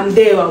see, I'm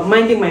there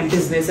minding my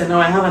business, and now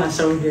I have an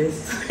ashawo dress.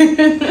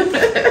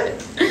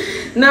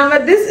 Now,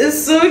 but this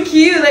is so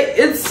cute. Like,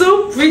 it's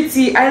so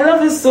pretty. I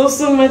love it so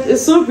much.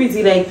 It's so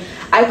pretty. Like,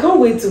 I can't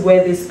wait to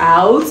wear this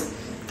out.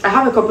 I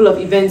have a couple of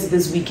events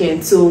this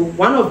weekend, so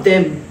one of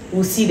them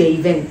will see the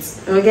event,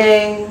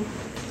 okay?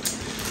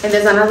 And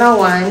there's another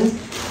one.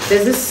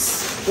 There's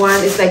this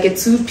one. It's like a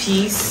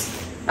 2-piece.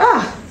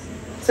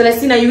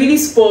 Celestina, you really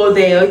spoiled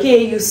there,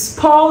 okay? You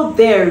spoiled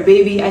there,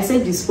 baby. I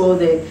said you spoiled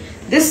there.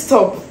 This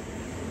top,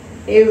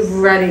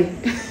 ready.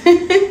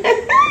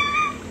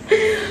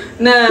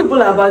 Now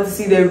people are about to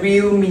see the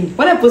real me.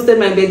 When I posted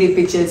my birthday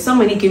pictures,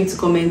 somebody came to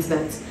comment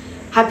that,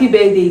 "Happy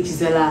birthday,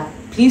 Gisela.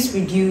 Please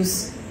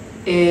reduce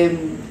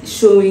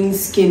showing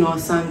skin or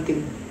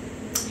something."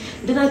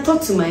 Then I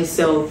thought to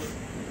myself,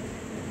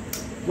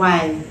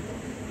 why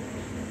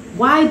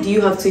do you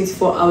have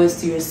 24 hours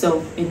to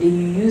yourself, and then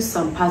you use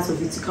some parts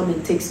of it to come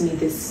and text me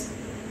this?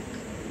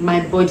 My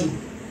body,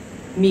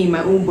 me,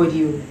 my own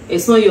body.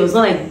 It's not yours.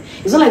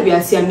 It's not like we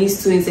are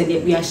Siamese twins and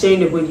we are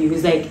sharing the body.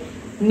 It's like,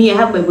 me, I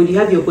have my body, you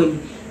have your body.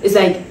 It's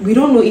like we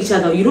don't know each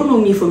other. You don't know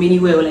me from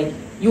anywhere. Or like,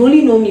 you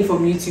only know me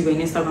from YouTube and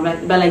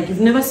Instagram, but like,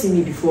 you've never seen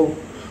me before.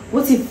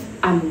 What if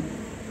I'm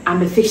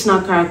a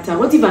fictional character?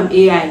 What if I'm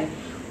AI?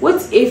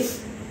 What if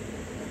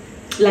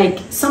like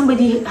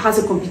somebody has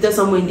a computer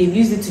somewhere and they've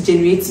used it to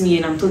generate me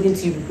and I'm talking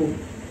to you people?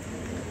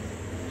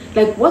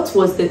 Like, what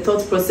was the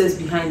thought process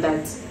behind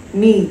that?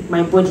 Me,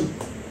 my body.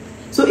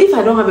 So if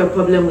I don't have a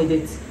problem with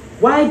it,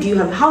 why do you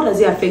have? How does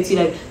it affect you?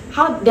 Like,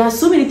 how there are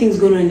so many things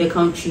going on in the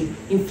country.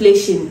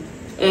 Inflation,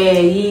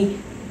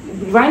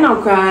 right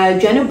now,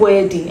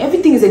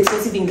 everything is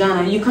expensive in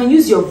Ghana. You can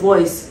use your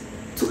voice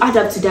to add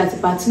up to that,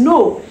 but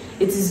no,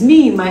 it is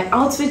me, my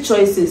outfit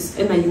choices,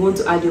 and then you want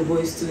to add your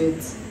voice to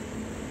it.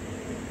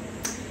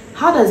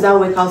 How does that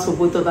work out for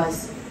both of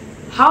us?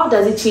 How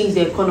does it change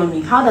the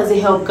economy? How does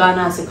it help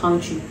Ghana as a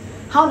country?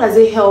 How does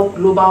it help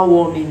global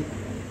warming?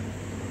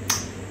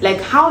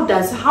 Like,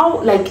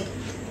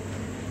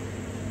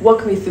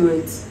 walk me through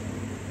it.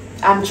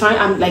 I'm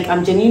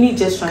genuinely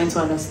just trying to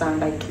understand,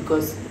 like,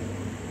 because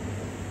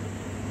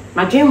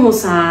my dream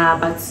was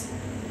but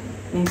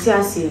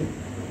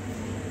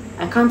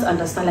I can't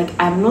understand. Like,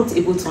 I'm not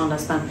able to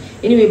understand.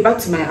 Anyway, back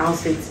to my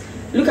outfit.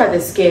 Look at the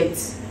skirt.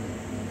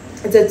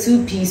 It's a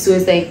 2-piece, so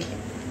it's like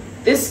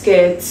this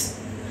skirt.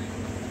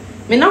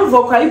 Me now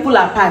vocally pull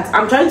apart.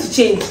 I'm trying to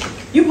change.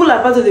 You pull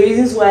apart of the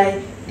reasons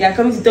why they are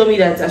coming to tell me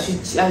that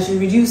I should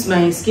reduce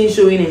my skin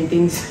showing and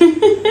things.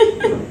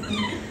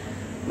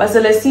 But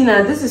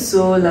Celestina, this is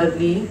so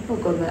lovely. Oh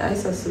god, my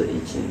eyes are so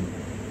itching.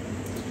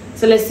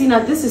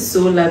 Celestina, this is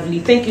so lovely.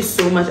 Thank you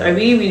so much. I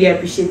really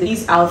appreciate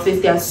these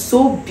outfits. They are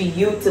so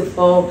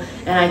beautiful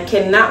and I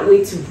cannot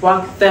wait to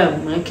rock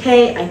them.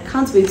 Okay, I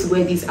can't wait to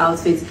wear these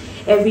outfits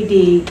every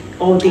day,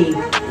 all day.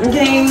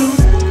 Okay.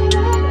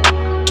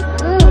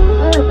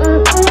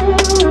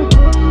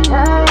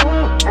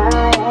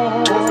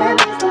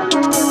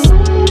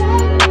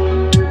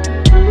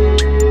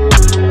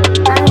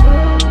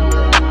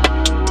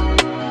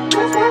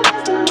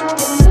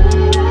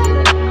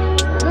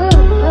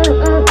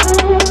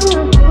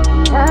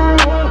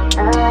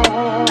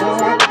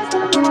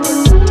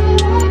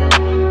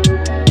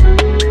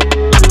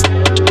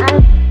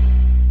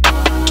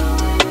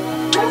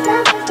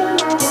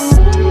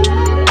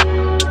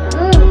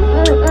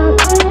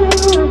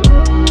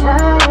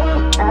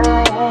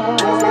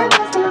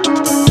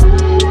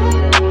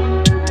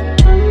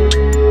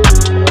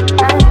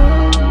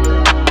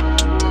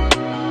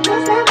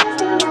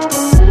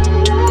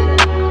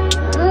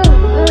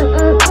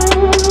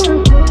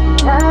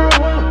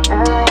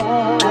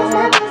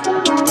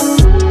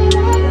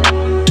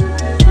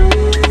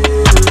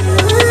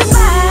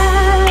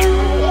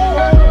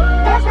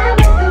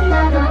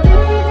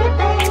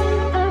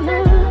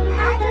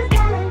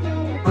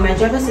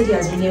 He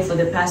has been here for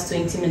the past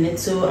 20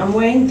 minutes. So I'm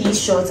wearing these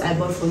shorts I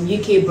bought from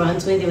UK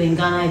brands when they were in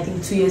Ghana, I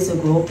think 2 years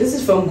ago. This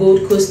is from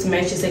Gold Coast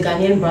Merch. It's a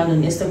Ghanaian brand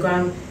on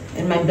Instagram.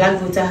 And my black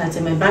voter hat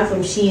and my bag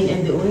from Shein,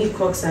 and the only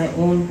Crocs I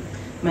own,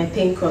 my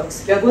pink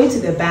Crocs. We are going to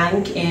the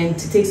bank and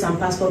to take some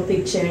passport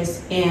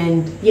pictures,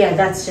 and yeah,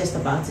 that's just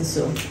about it.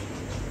 So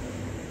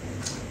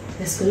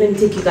let's go. Let me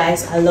take you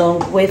guys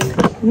along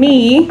with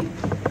me.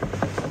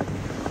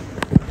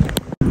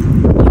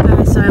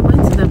 So I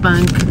went to the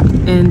bank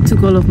and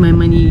took all of my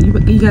money.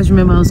 You guys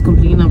remember I was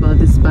complaining about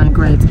this bank,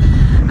 right?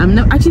 I'm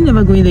actually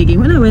never going there again.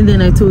 When I went there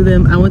and I told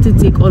them I wanted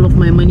to take all of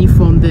my money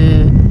from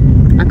the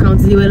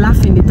account, they were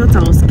laughing. They thought I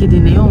was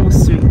kidding. They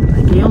almost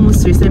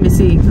said me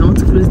saying I want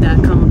to close the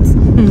account.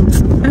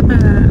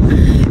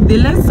 They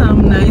left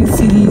some 9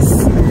 CDs,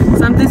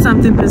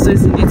 something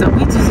pesos in it. I'm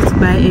going to use it to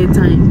buy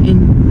airtime,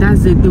 and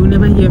that's it. They will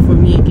never hear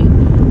from me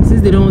again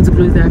since they don't want to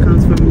close the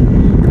account for me.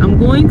 I'm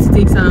going to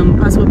take some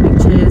passport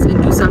pictures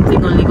and do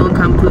something on Legon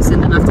campus,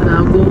 and then after that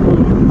I'll go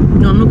home.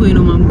 No, I'm not going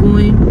home. I'm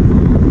going.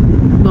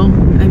 Well,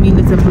 I mean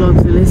it's a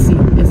vlog, so let's see.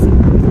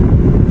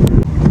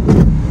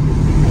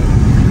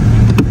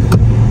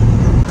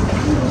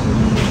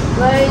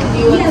 Why do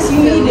you want to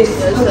need it.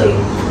 Okay.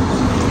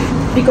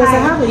 Because I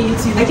have a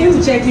YouTube. I came to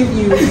check if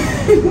you.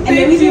 And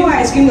the reason why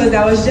I screamed was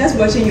that I was just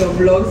watching your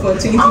vlog for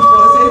 24. So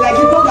it's like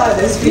you broke out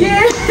the screen.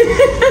 Yeah.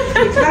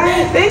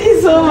 Thank you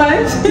so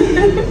much.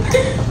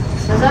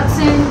 I was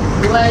asking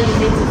why you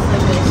need to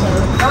film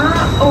yourself.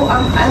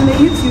 I'm a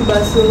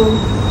YouTuber, so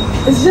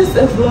it's just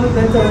a vlog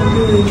that I'm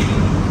doing,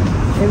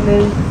 and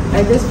then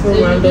I just film So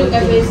you random do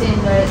everything,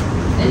 things. right?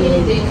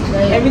 Anything,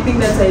 right? Everything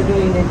that I do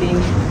in a day.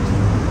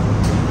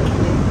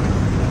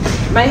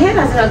 My hair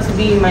doesn't have to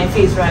be in my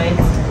face, right? I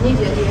need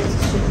your ear to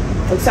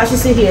show. So I should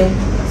sit here.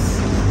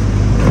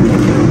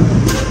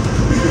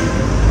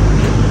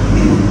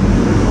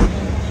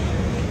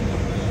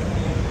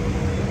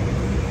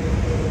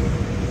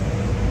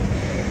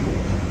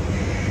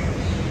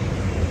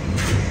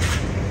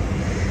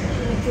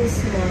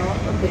 Small.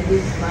 Okay,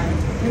 this is fine.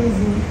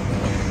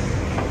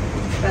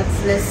 That's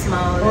less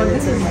small. Oh,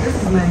 this is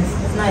nice.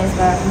 It's nice,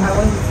 but I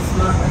want it to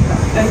smell like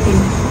that. Okay.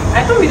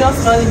 I thought we don't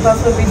smell in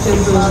passport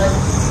pictures though.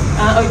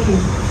 Okay.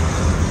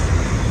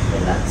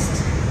 Relaxed.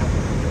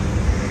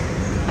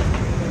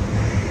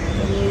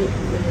 Can you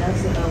relax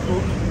your elbow?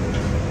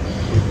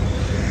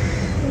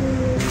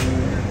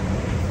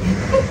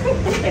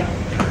 Yeah,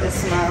 the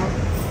smile.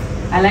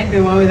 I like the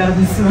one without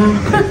the smile.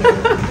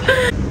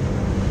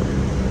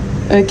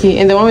 Okay,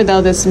 and the one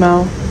without the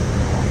smile.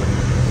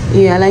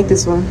 Yeah, I like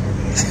this one.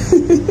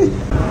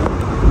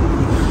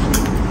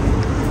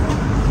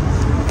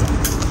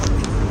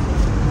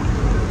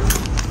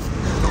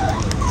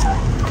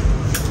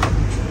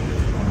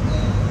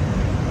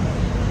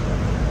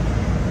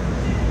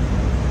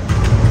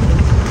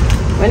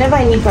 Whenever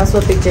I need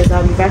passport pictures,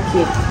 I'll be back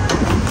here.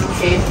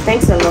 Okay.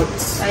 Thanks a lot.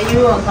 Are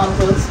you on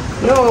campus?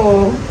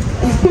 No,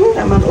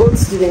 I'm an old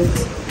student.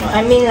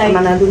 I mean, like,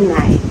 I'm an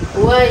alumni.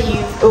 where are you?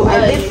 Oh, I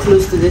live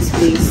close to this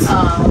place.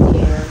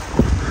 Okay.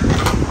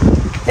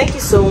 Thank you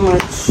so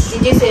much.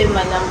 Did you save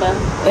my number?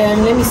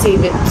 Let me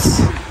save it.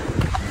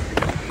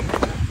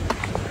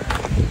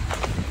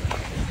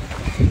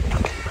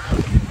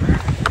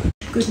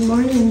 Good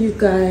morning, you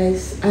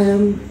guys.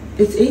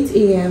 It's 8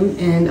 a.m.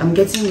 and I'm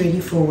getting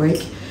ready for work.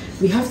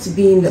 We have to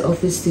be in the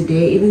office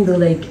today, even though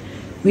like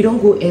we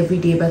don't go every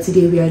day, but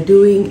today we are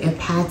doing a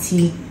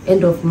party,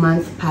 end of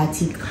month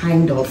party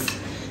kind of.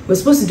 We're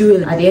supposed to do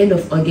it at the end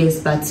of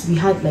August, but we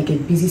had like a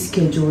busy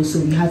schedule, so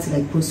we had to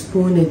like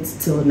postpone it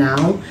till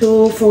now.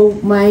 So for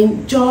my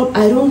job,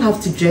 I don't have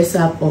to dress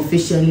up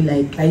officially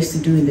like I used to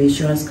do in the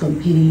insurance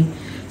company.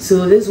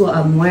 So this is what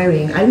I'm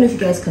wearing. I don't know if you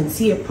guys can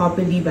see it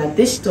properly, but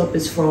this top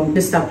is from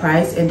Mr.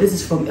 Price and this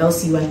is from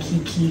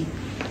LC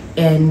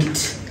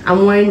and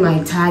I'm wearing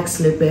my tag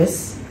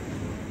slippers.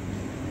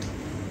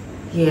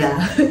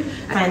 yeah.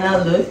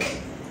 Final look.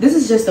 This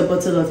is just a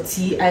bottle of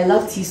tea. I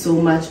love tea so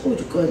much. Oh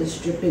god,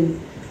 it's dripping.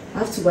 I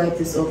have to wipe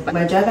this off.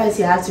 My driver is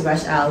here. I have to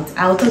rush out.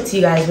 I'll talk to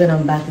you guys when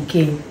I'm back,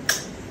 okay?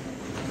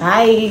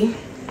 Bye.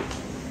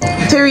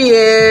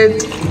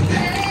 Period.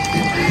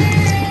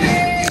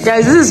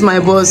 Guys, this is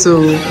my boss,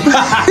 so.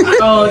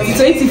 Oh, it's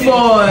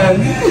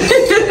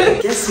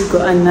 24. Guess we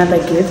got another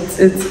gift.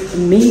 It's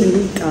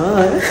me.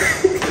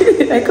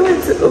 I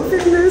can't to open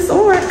this.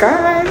 Oh my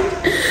god.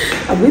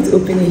 I'm going to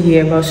open it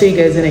here, but I'll show you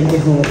guys when I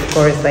get home, of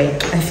course.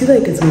 Like, I feel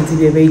like it's going to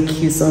be a very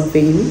cute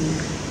something.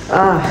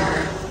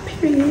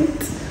 Period.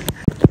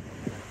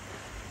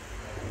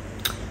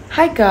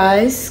 Hi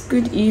guys,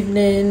 good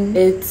evening.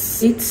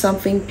 It's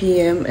 8-something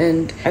p.m.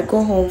 and I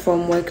got home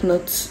from work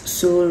not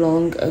so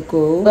long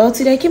ago. Well,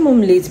 today I came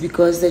home late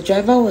because the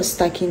driver was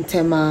stuck in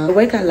Tema. I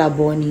work at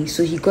Laboni,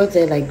 so he got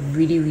there like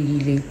really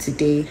late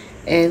today.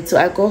 And so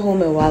I got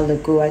home a while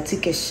ago. I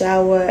took a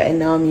shower and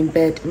now I'm in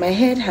bed. My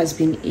head has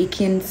been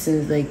aching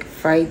since like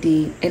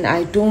Friday and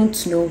I don't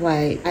know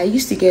why. I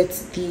used to get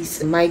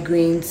these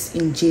migraines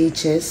in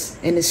JHS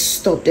and it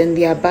stopped and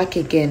they are back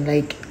again.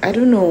 Like, I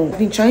don't know. I've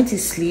been trying to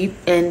sleep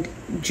and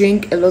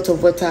drink a lot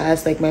of water,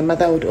 as like my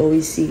mother would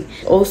always say.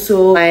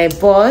 Also, my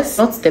boss,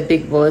 not the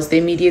big boss, the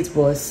immediate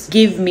boss,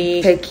 gave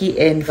me turkey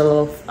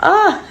envelope.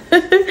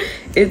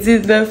 It's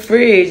in the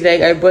fridge.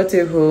 Like, I brought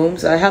it home,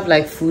 so I have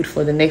like food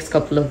for the next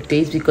couple of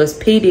days because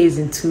payday is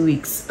in 2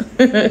 weeks.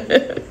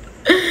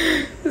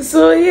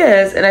 So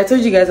yes, and I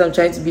told you guys I'm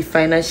trying to be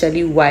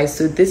financially wise,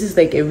 so this is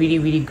like a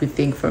really good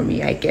thing for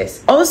me, I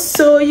guess.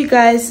 Also, you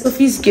guys,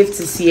 Sophie's gift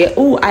is here.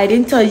 Oh, I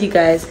didn't tell you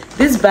guys,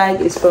 this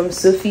bag is from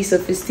Sophie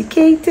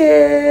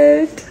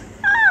Sophisticated.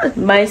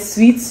 My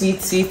sweet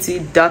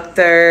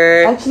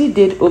doctor. I actually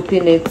did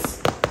open it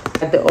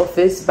at the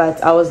office,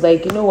 but I was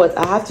like, you know what,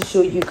 I have to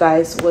show you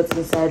guys what's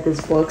inside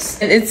this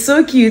box. And it's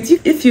so cute.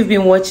 If you've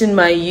been watching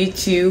my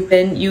YouTube,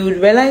 then you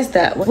would realize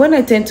that when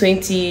I turned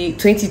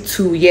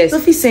 22, yes,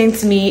 Sophie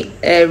sent me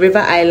a River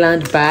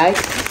Island bag,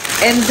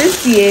 and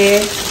this year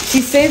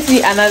she sent me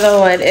another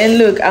one. And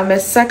look, I'm a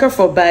sucker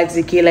for bags,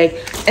 okay? Like,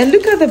 and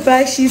look at the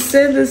bag she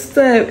sent this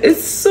time.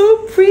 It's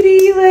so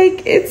pretty.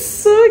 Like, it's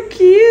so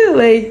cute.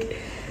 Like,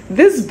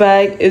 this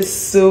bag is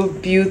so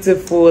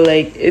beautiful.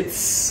 Like, it's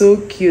so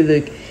cute.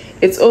 Look,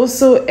 it's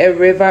also a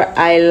River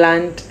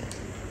Island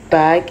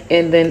bag,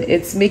 and then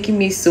it's making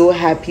me so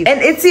happy.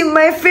 And it's in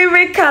my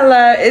favorite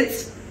color.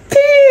 It's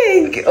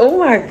pink. Oh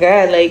my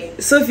god.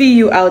 Like, Sophie,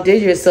 you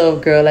outdid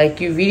yourself, girl.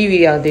 Like, you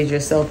really outdid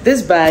yourself.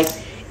 This bag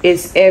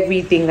is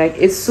everything. Like,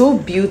 it's so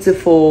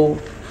beautiful.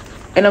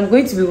 And I'm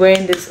going to be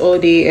wearing this all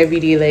day,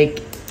 every day.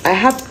 Like,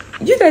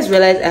 you guys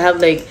realize I have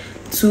like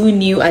 2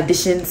 new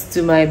additions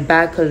to my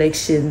bag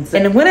collections.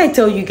 And when I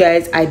tell you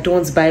guys I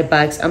don't buy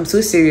bags, I'm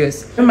so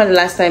serious. Remember the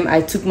last time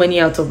I took money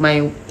out of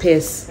my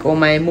purse or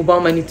my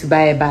mobile money to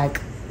buy a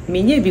bag?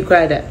 Be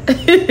quiet.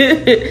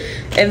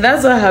 And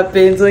that's what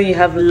happens when you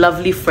have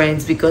lovely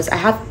friends, because I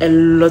have a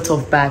lot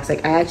of bags.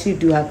 Like, I actually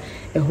do have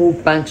a whole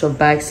bunch of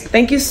bags.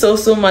 Thank you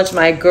so much,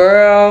 my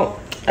girl.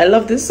 I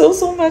love this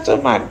so much. Oh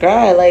my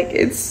god, like,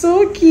 it's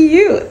so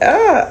cute.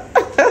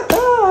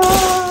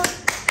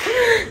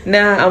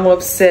 Nah, I'm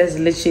obsessed,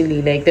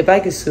 literally. Like, the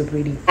bag is so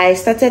pretty. I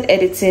started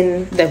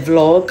editing the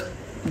vlog,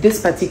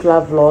 this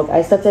particular vlog.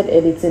 I started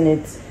editing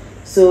it,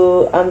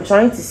 so I'm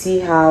trying to see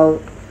how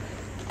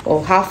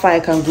far I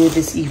can go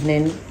this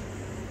evening.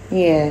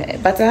 Yeah,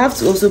 but I have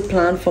to also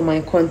plan for my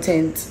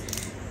content,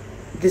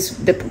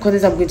 the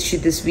content I'm going to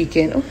shoot this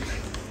weekend. Oh.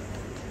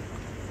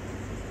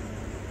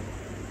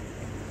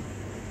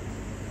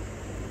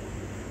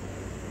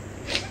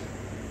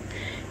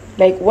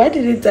 Like, why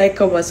didn't I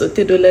come as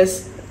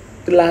Otedola's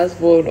last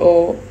one,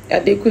 or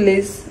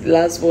Adekule's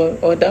last one,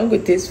 or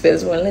Dangote's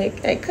first one?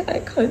 Like, I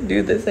can't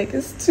do this. Like,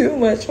 it's too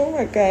much. Oh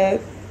my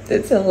god,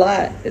 it's a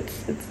lot.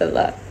 It's a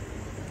lot.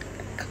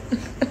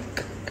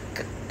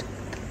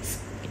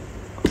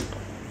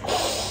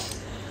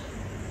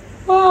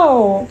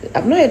 Wow,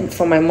 I've not heard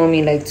from my mom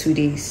in like 2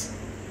 days.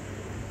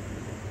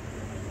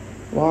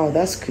 Wow,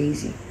 that's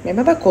crazy. My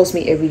mother calls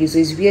me every day, so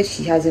it's weird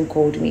she hasn't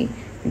called me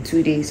in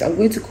 2 days. I'm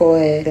going to call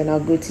her, then I'll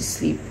go to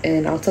sleep,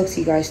 and I'll talk to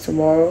you guys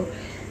tomorrow,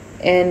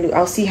 and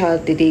I'll see how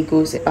the day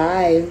goes.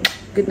 Bye.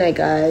 Good night,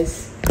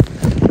 guys.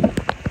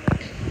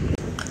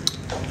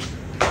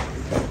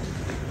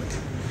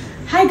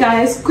 Hi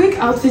guys, quick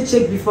outfit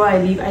check before I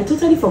leave. I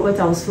totally forgot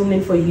I was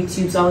filming for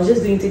YouTube, so I was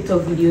just doing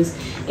TikTok videos.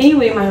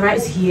 Anyway, my ride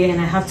is here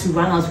and I have to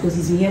run out because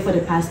he's been here for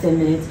the past 10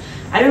 minutes.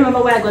 I don't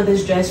remember where I got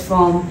this dress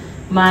from.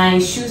 My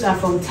shoes are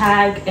from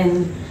Tag,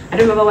 and I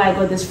don't remember where I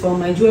got this from.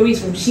 My jewelry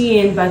is from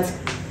Shein, but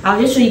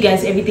I'll just show you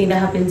guys everything that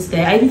happens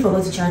there. I even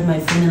forgot to charge my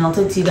phone, and I'll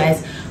talk to you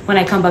guys when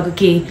I come back,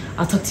 okay?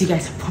 I'll talk to you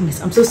guys, I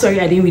promise. I'm so sorry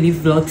I didn't really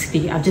vlog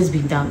today. I've just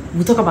been down.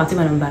 We'll talk about it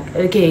when I'm back.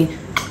 Okay,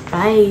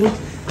 bye.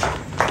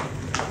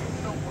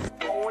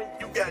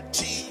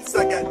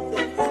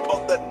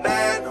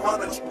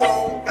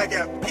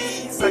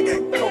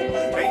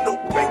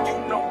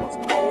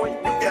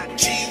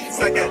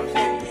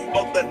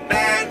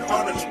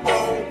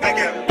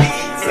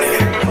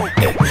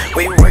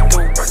 We work to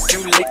work,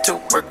 you late to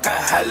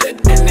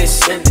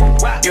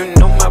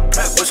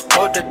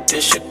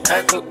to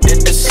Chicago in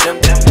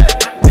December.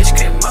 Bitch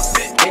came up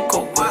and they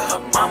go with her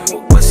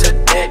mama, what's her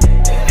daddy?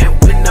 And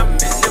when I'm in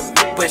the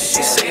Midwest,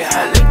 she say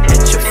holla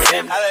at your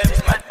family.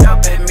 My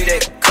dog paid me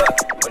that cup,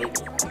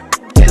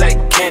 they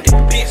like candy.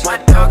 My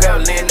dog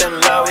out laying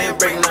down low, ain't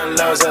breaking no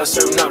laws, out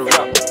serving all the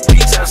rock.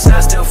 Beach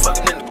outside, still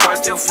fucking in the car,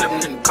 still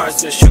flipping in the car,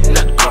 still shooting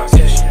at the cars.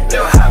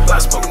 Little hot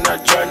box, smoking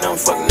out jar, now I'm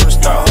fucking them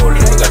star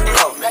holding, they got the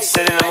call.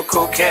 Said that I'm a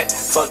cool cat,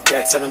 fuck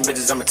that, tell them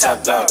bitches I'm a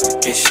top dog.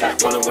 Get shot,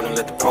 rollin' when I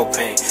let the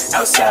propane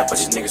outside,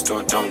 bunch of niggas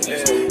doing donuts.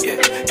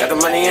 Yeah, got the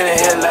money in the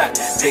headlight,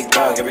 big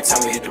dog every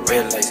time we hit the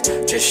red lights.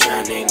 Just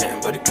shine, ain't nothing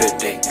but a good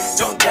day.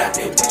 Don't die,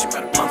 they ain't teach you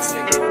about a pump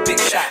flick. Big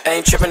shot,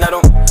 I ain't trippin', I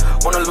don't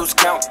wanna lose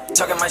count.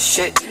 Talking my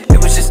shit, it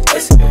was just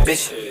us,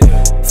 bitch.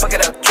 Fuck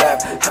it up,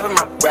 drive, hop in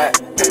my ride,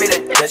 pay me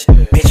that Dutch,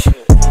 bitch.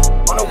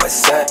 On the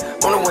west side,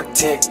 on the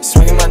 110,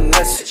 swinging my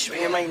nuts,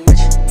 swinging my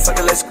nuts. Fuck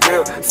it, let's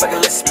grill, fuck it,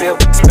 let's spill.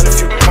 Spin a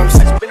few pumps,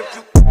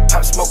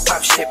 pop smoke,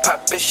 pop shit,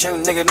 pop bitch,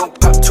 young nigga don't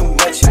pop too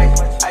much.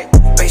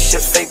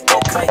 Spaceship fake,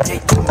 don't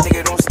come,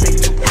 nigga don't stay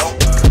too long.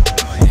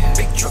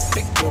 Big truck,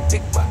 big girl,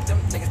 big pop, them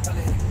niggas tell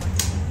it.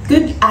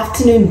 Good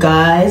afternoon,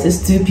 guys.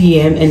 It's 2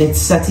 p.m. and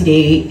it's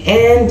Saturday,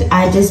 and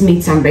I just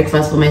made some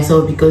breakfast for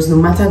myself because no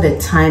matter the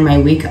time I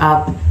wake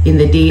up in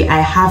the day, I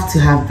have to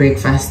have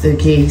breakfast.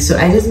 Okay, so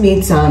I just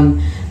made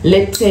some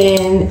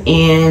Lipton,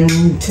 and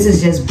this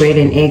is just bread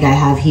and egg I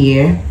have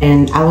here.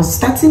 And I was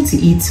starting to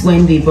eat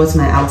when they bought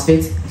my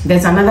outfit.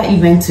 There's another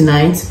event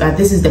tonight, but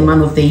this is the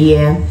man of the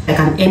year, like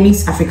an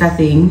Emmys Africa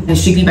thing, and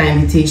strictly by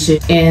invitation.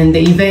 And the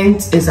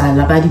event is at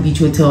Labadi Beach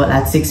Hotel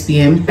at 6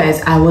 p.m.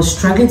 Guys, I was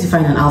struggling to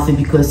find an outfit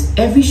because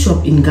every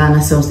shop in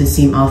Ghana sells the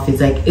same outfits.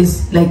 Like,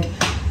 it's like,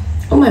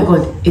 oh my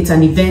god, it's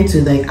an event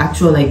with like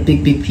actual like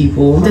big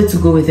people. I wanted to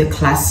go with a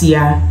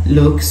classier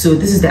look, so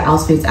this is the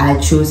outfit I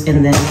chose,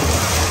 and then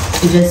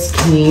it just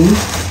came.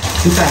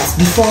 In fact,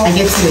 before I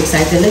get too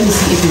excited, let me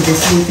see if it's the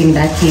same thing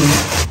that came.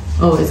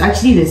 Oh, it's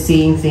actually the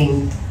same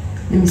thing.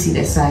 Let me see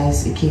the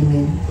size it came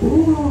in.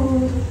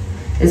 Ooh,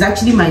 it's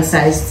actually my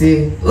size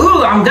too.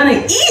 Ooh, I'm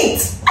gonna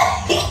eat.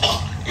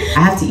 I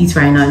have to eat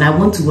right now, and I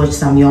want to watch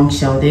some Young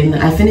Sheldon.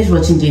 I finished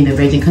watching Jane the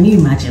Virgin. Can you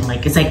imagine?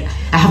 Like, it's like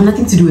I have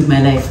nothing to do with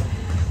my life.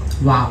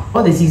 Wow,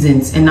 all the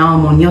seasons, and now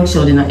I'm on Young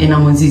Sheldon and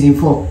I'm on season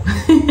 4.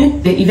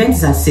 The event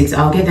is at 6.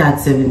 I'll get there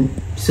at 7.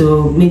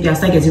 So maybe I'll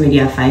start getting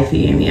ready at 5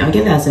 a.m. Yeah, I'll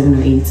get there at 7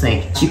 or 8.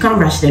 Like, you can't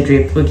rush the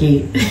drip,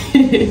 okay?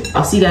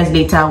 I'll see you guys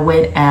later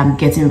when I'm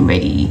getting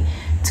ready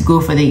to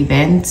go for the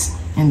event.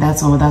 And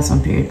that's all. That's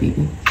on period,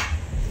 baby.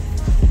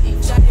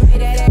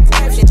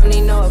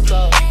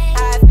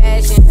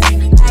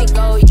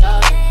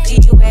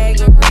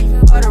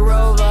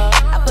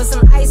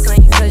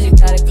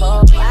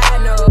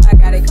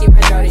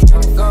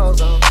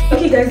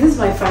 Okay guys, this is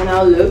my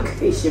final look.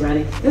 Hey, she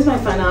ready? This is my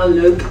final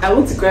look. I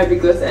want to cry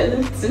because I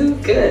look too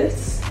good.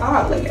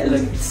 Stop, like I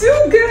look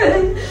too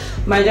good.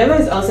 My driver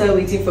is outside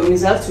waiting for me,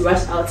 so I have to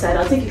rush outside.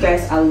 I'll take you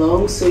guys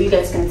along so you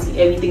guys can see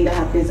everything that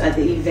happens at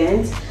the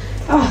event.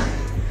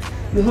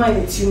 Before I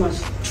get too much,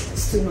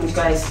 it's too much,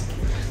 guys.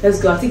 Let's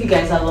go. I'll take you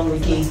guys along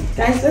with me.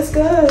 Guys, let's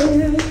go.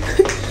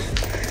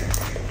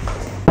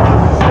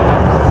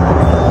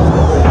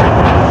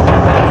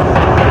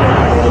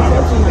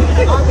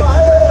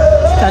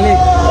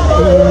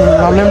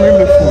 I'm remembering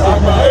before.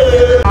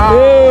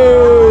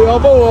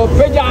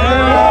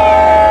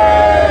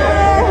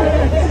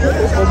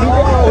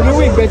 Hey,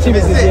 week, Betty,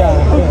 this is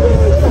here.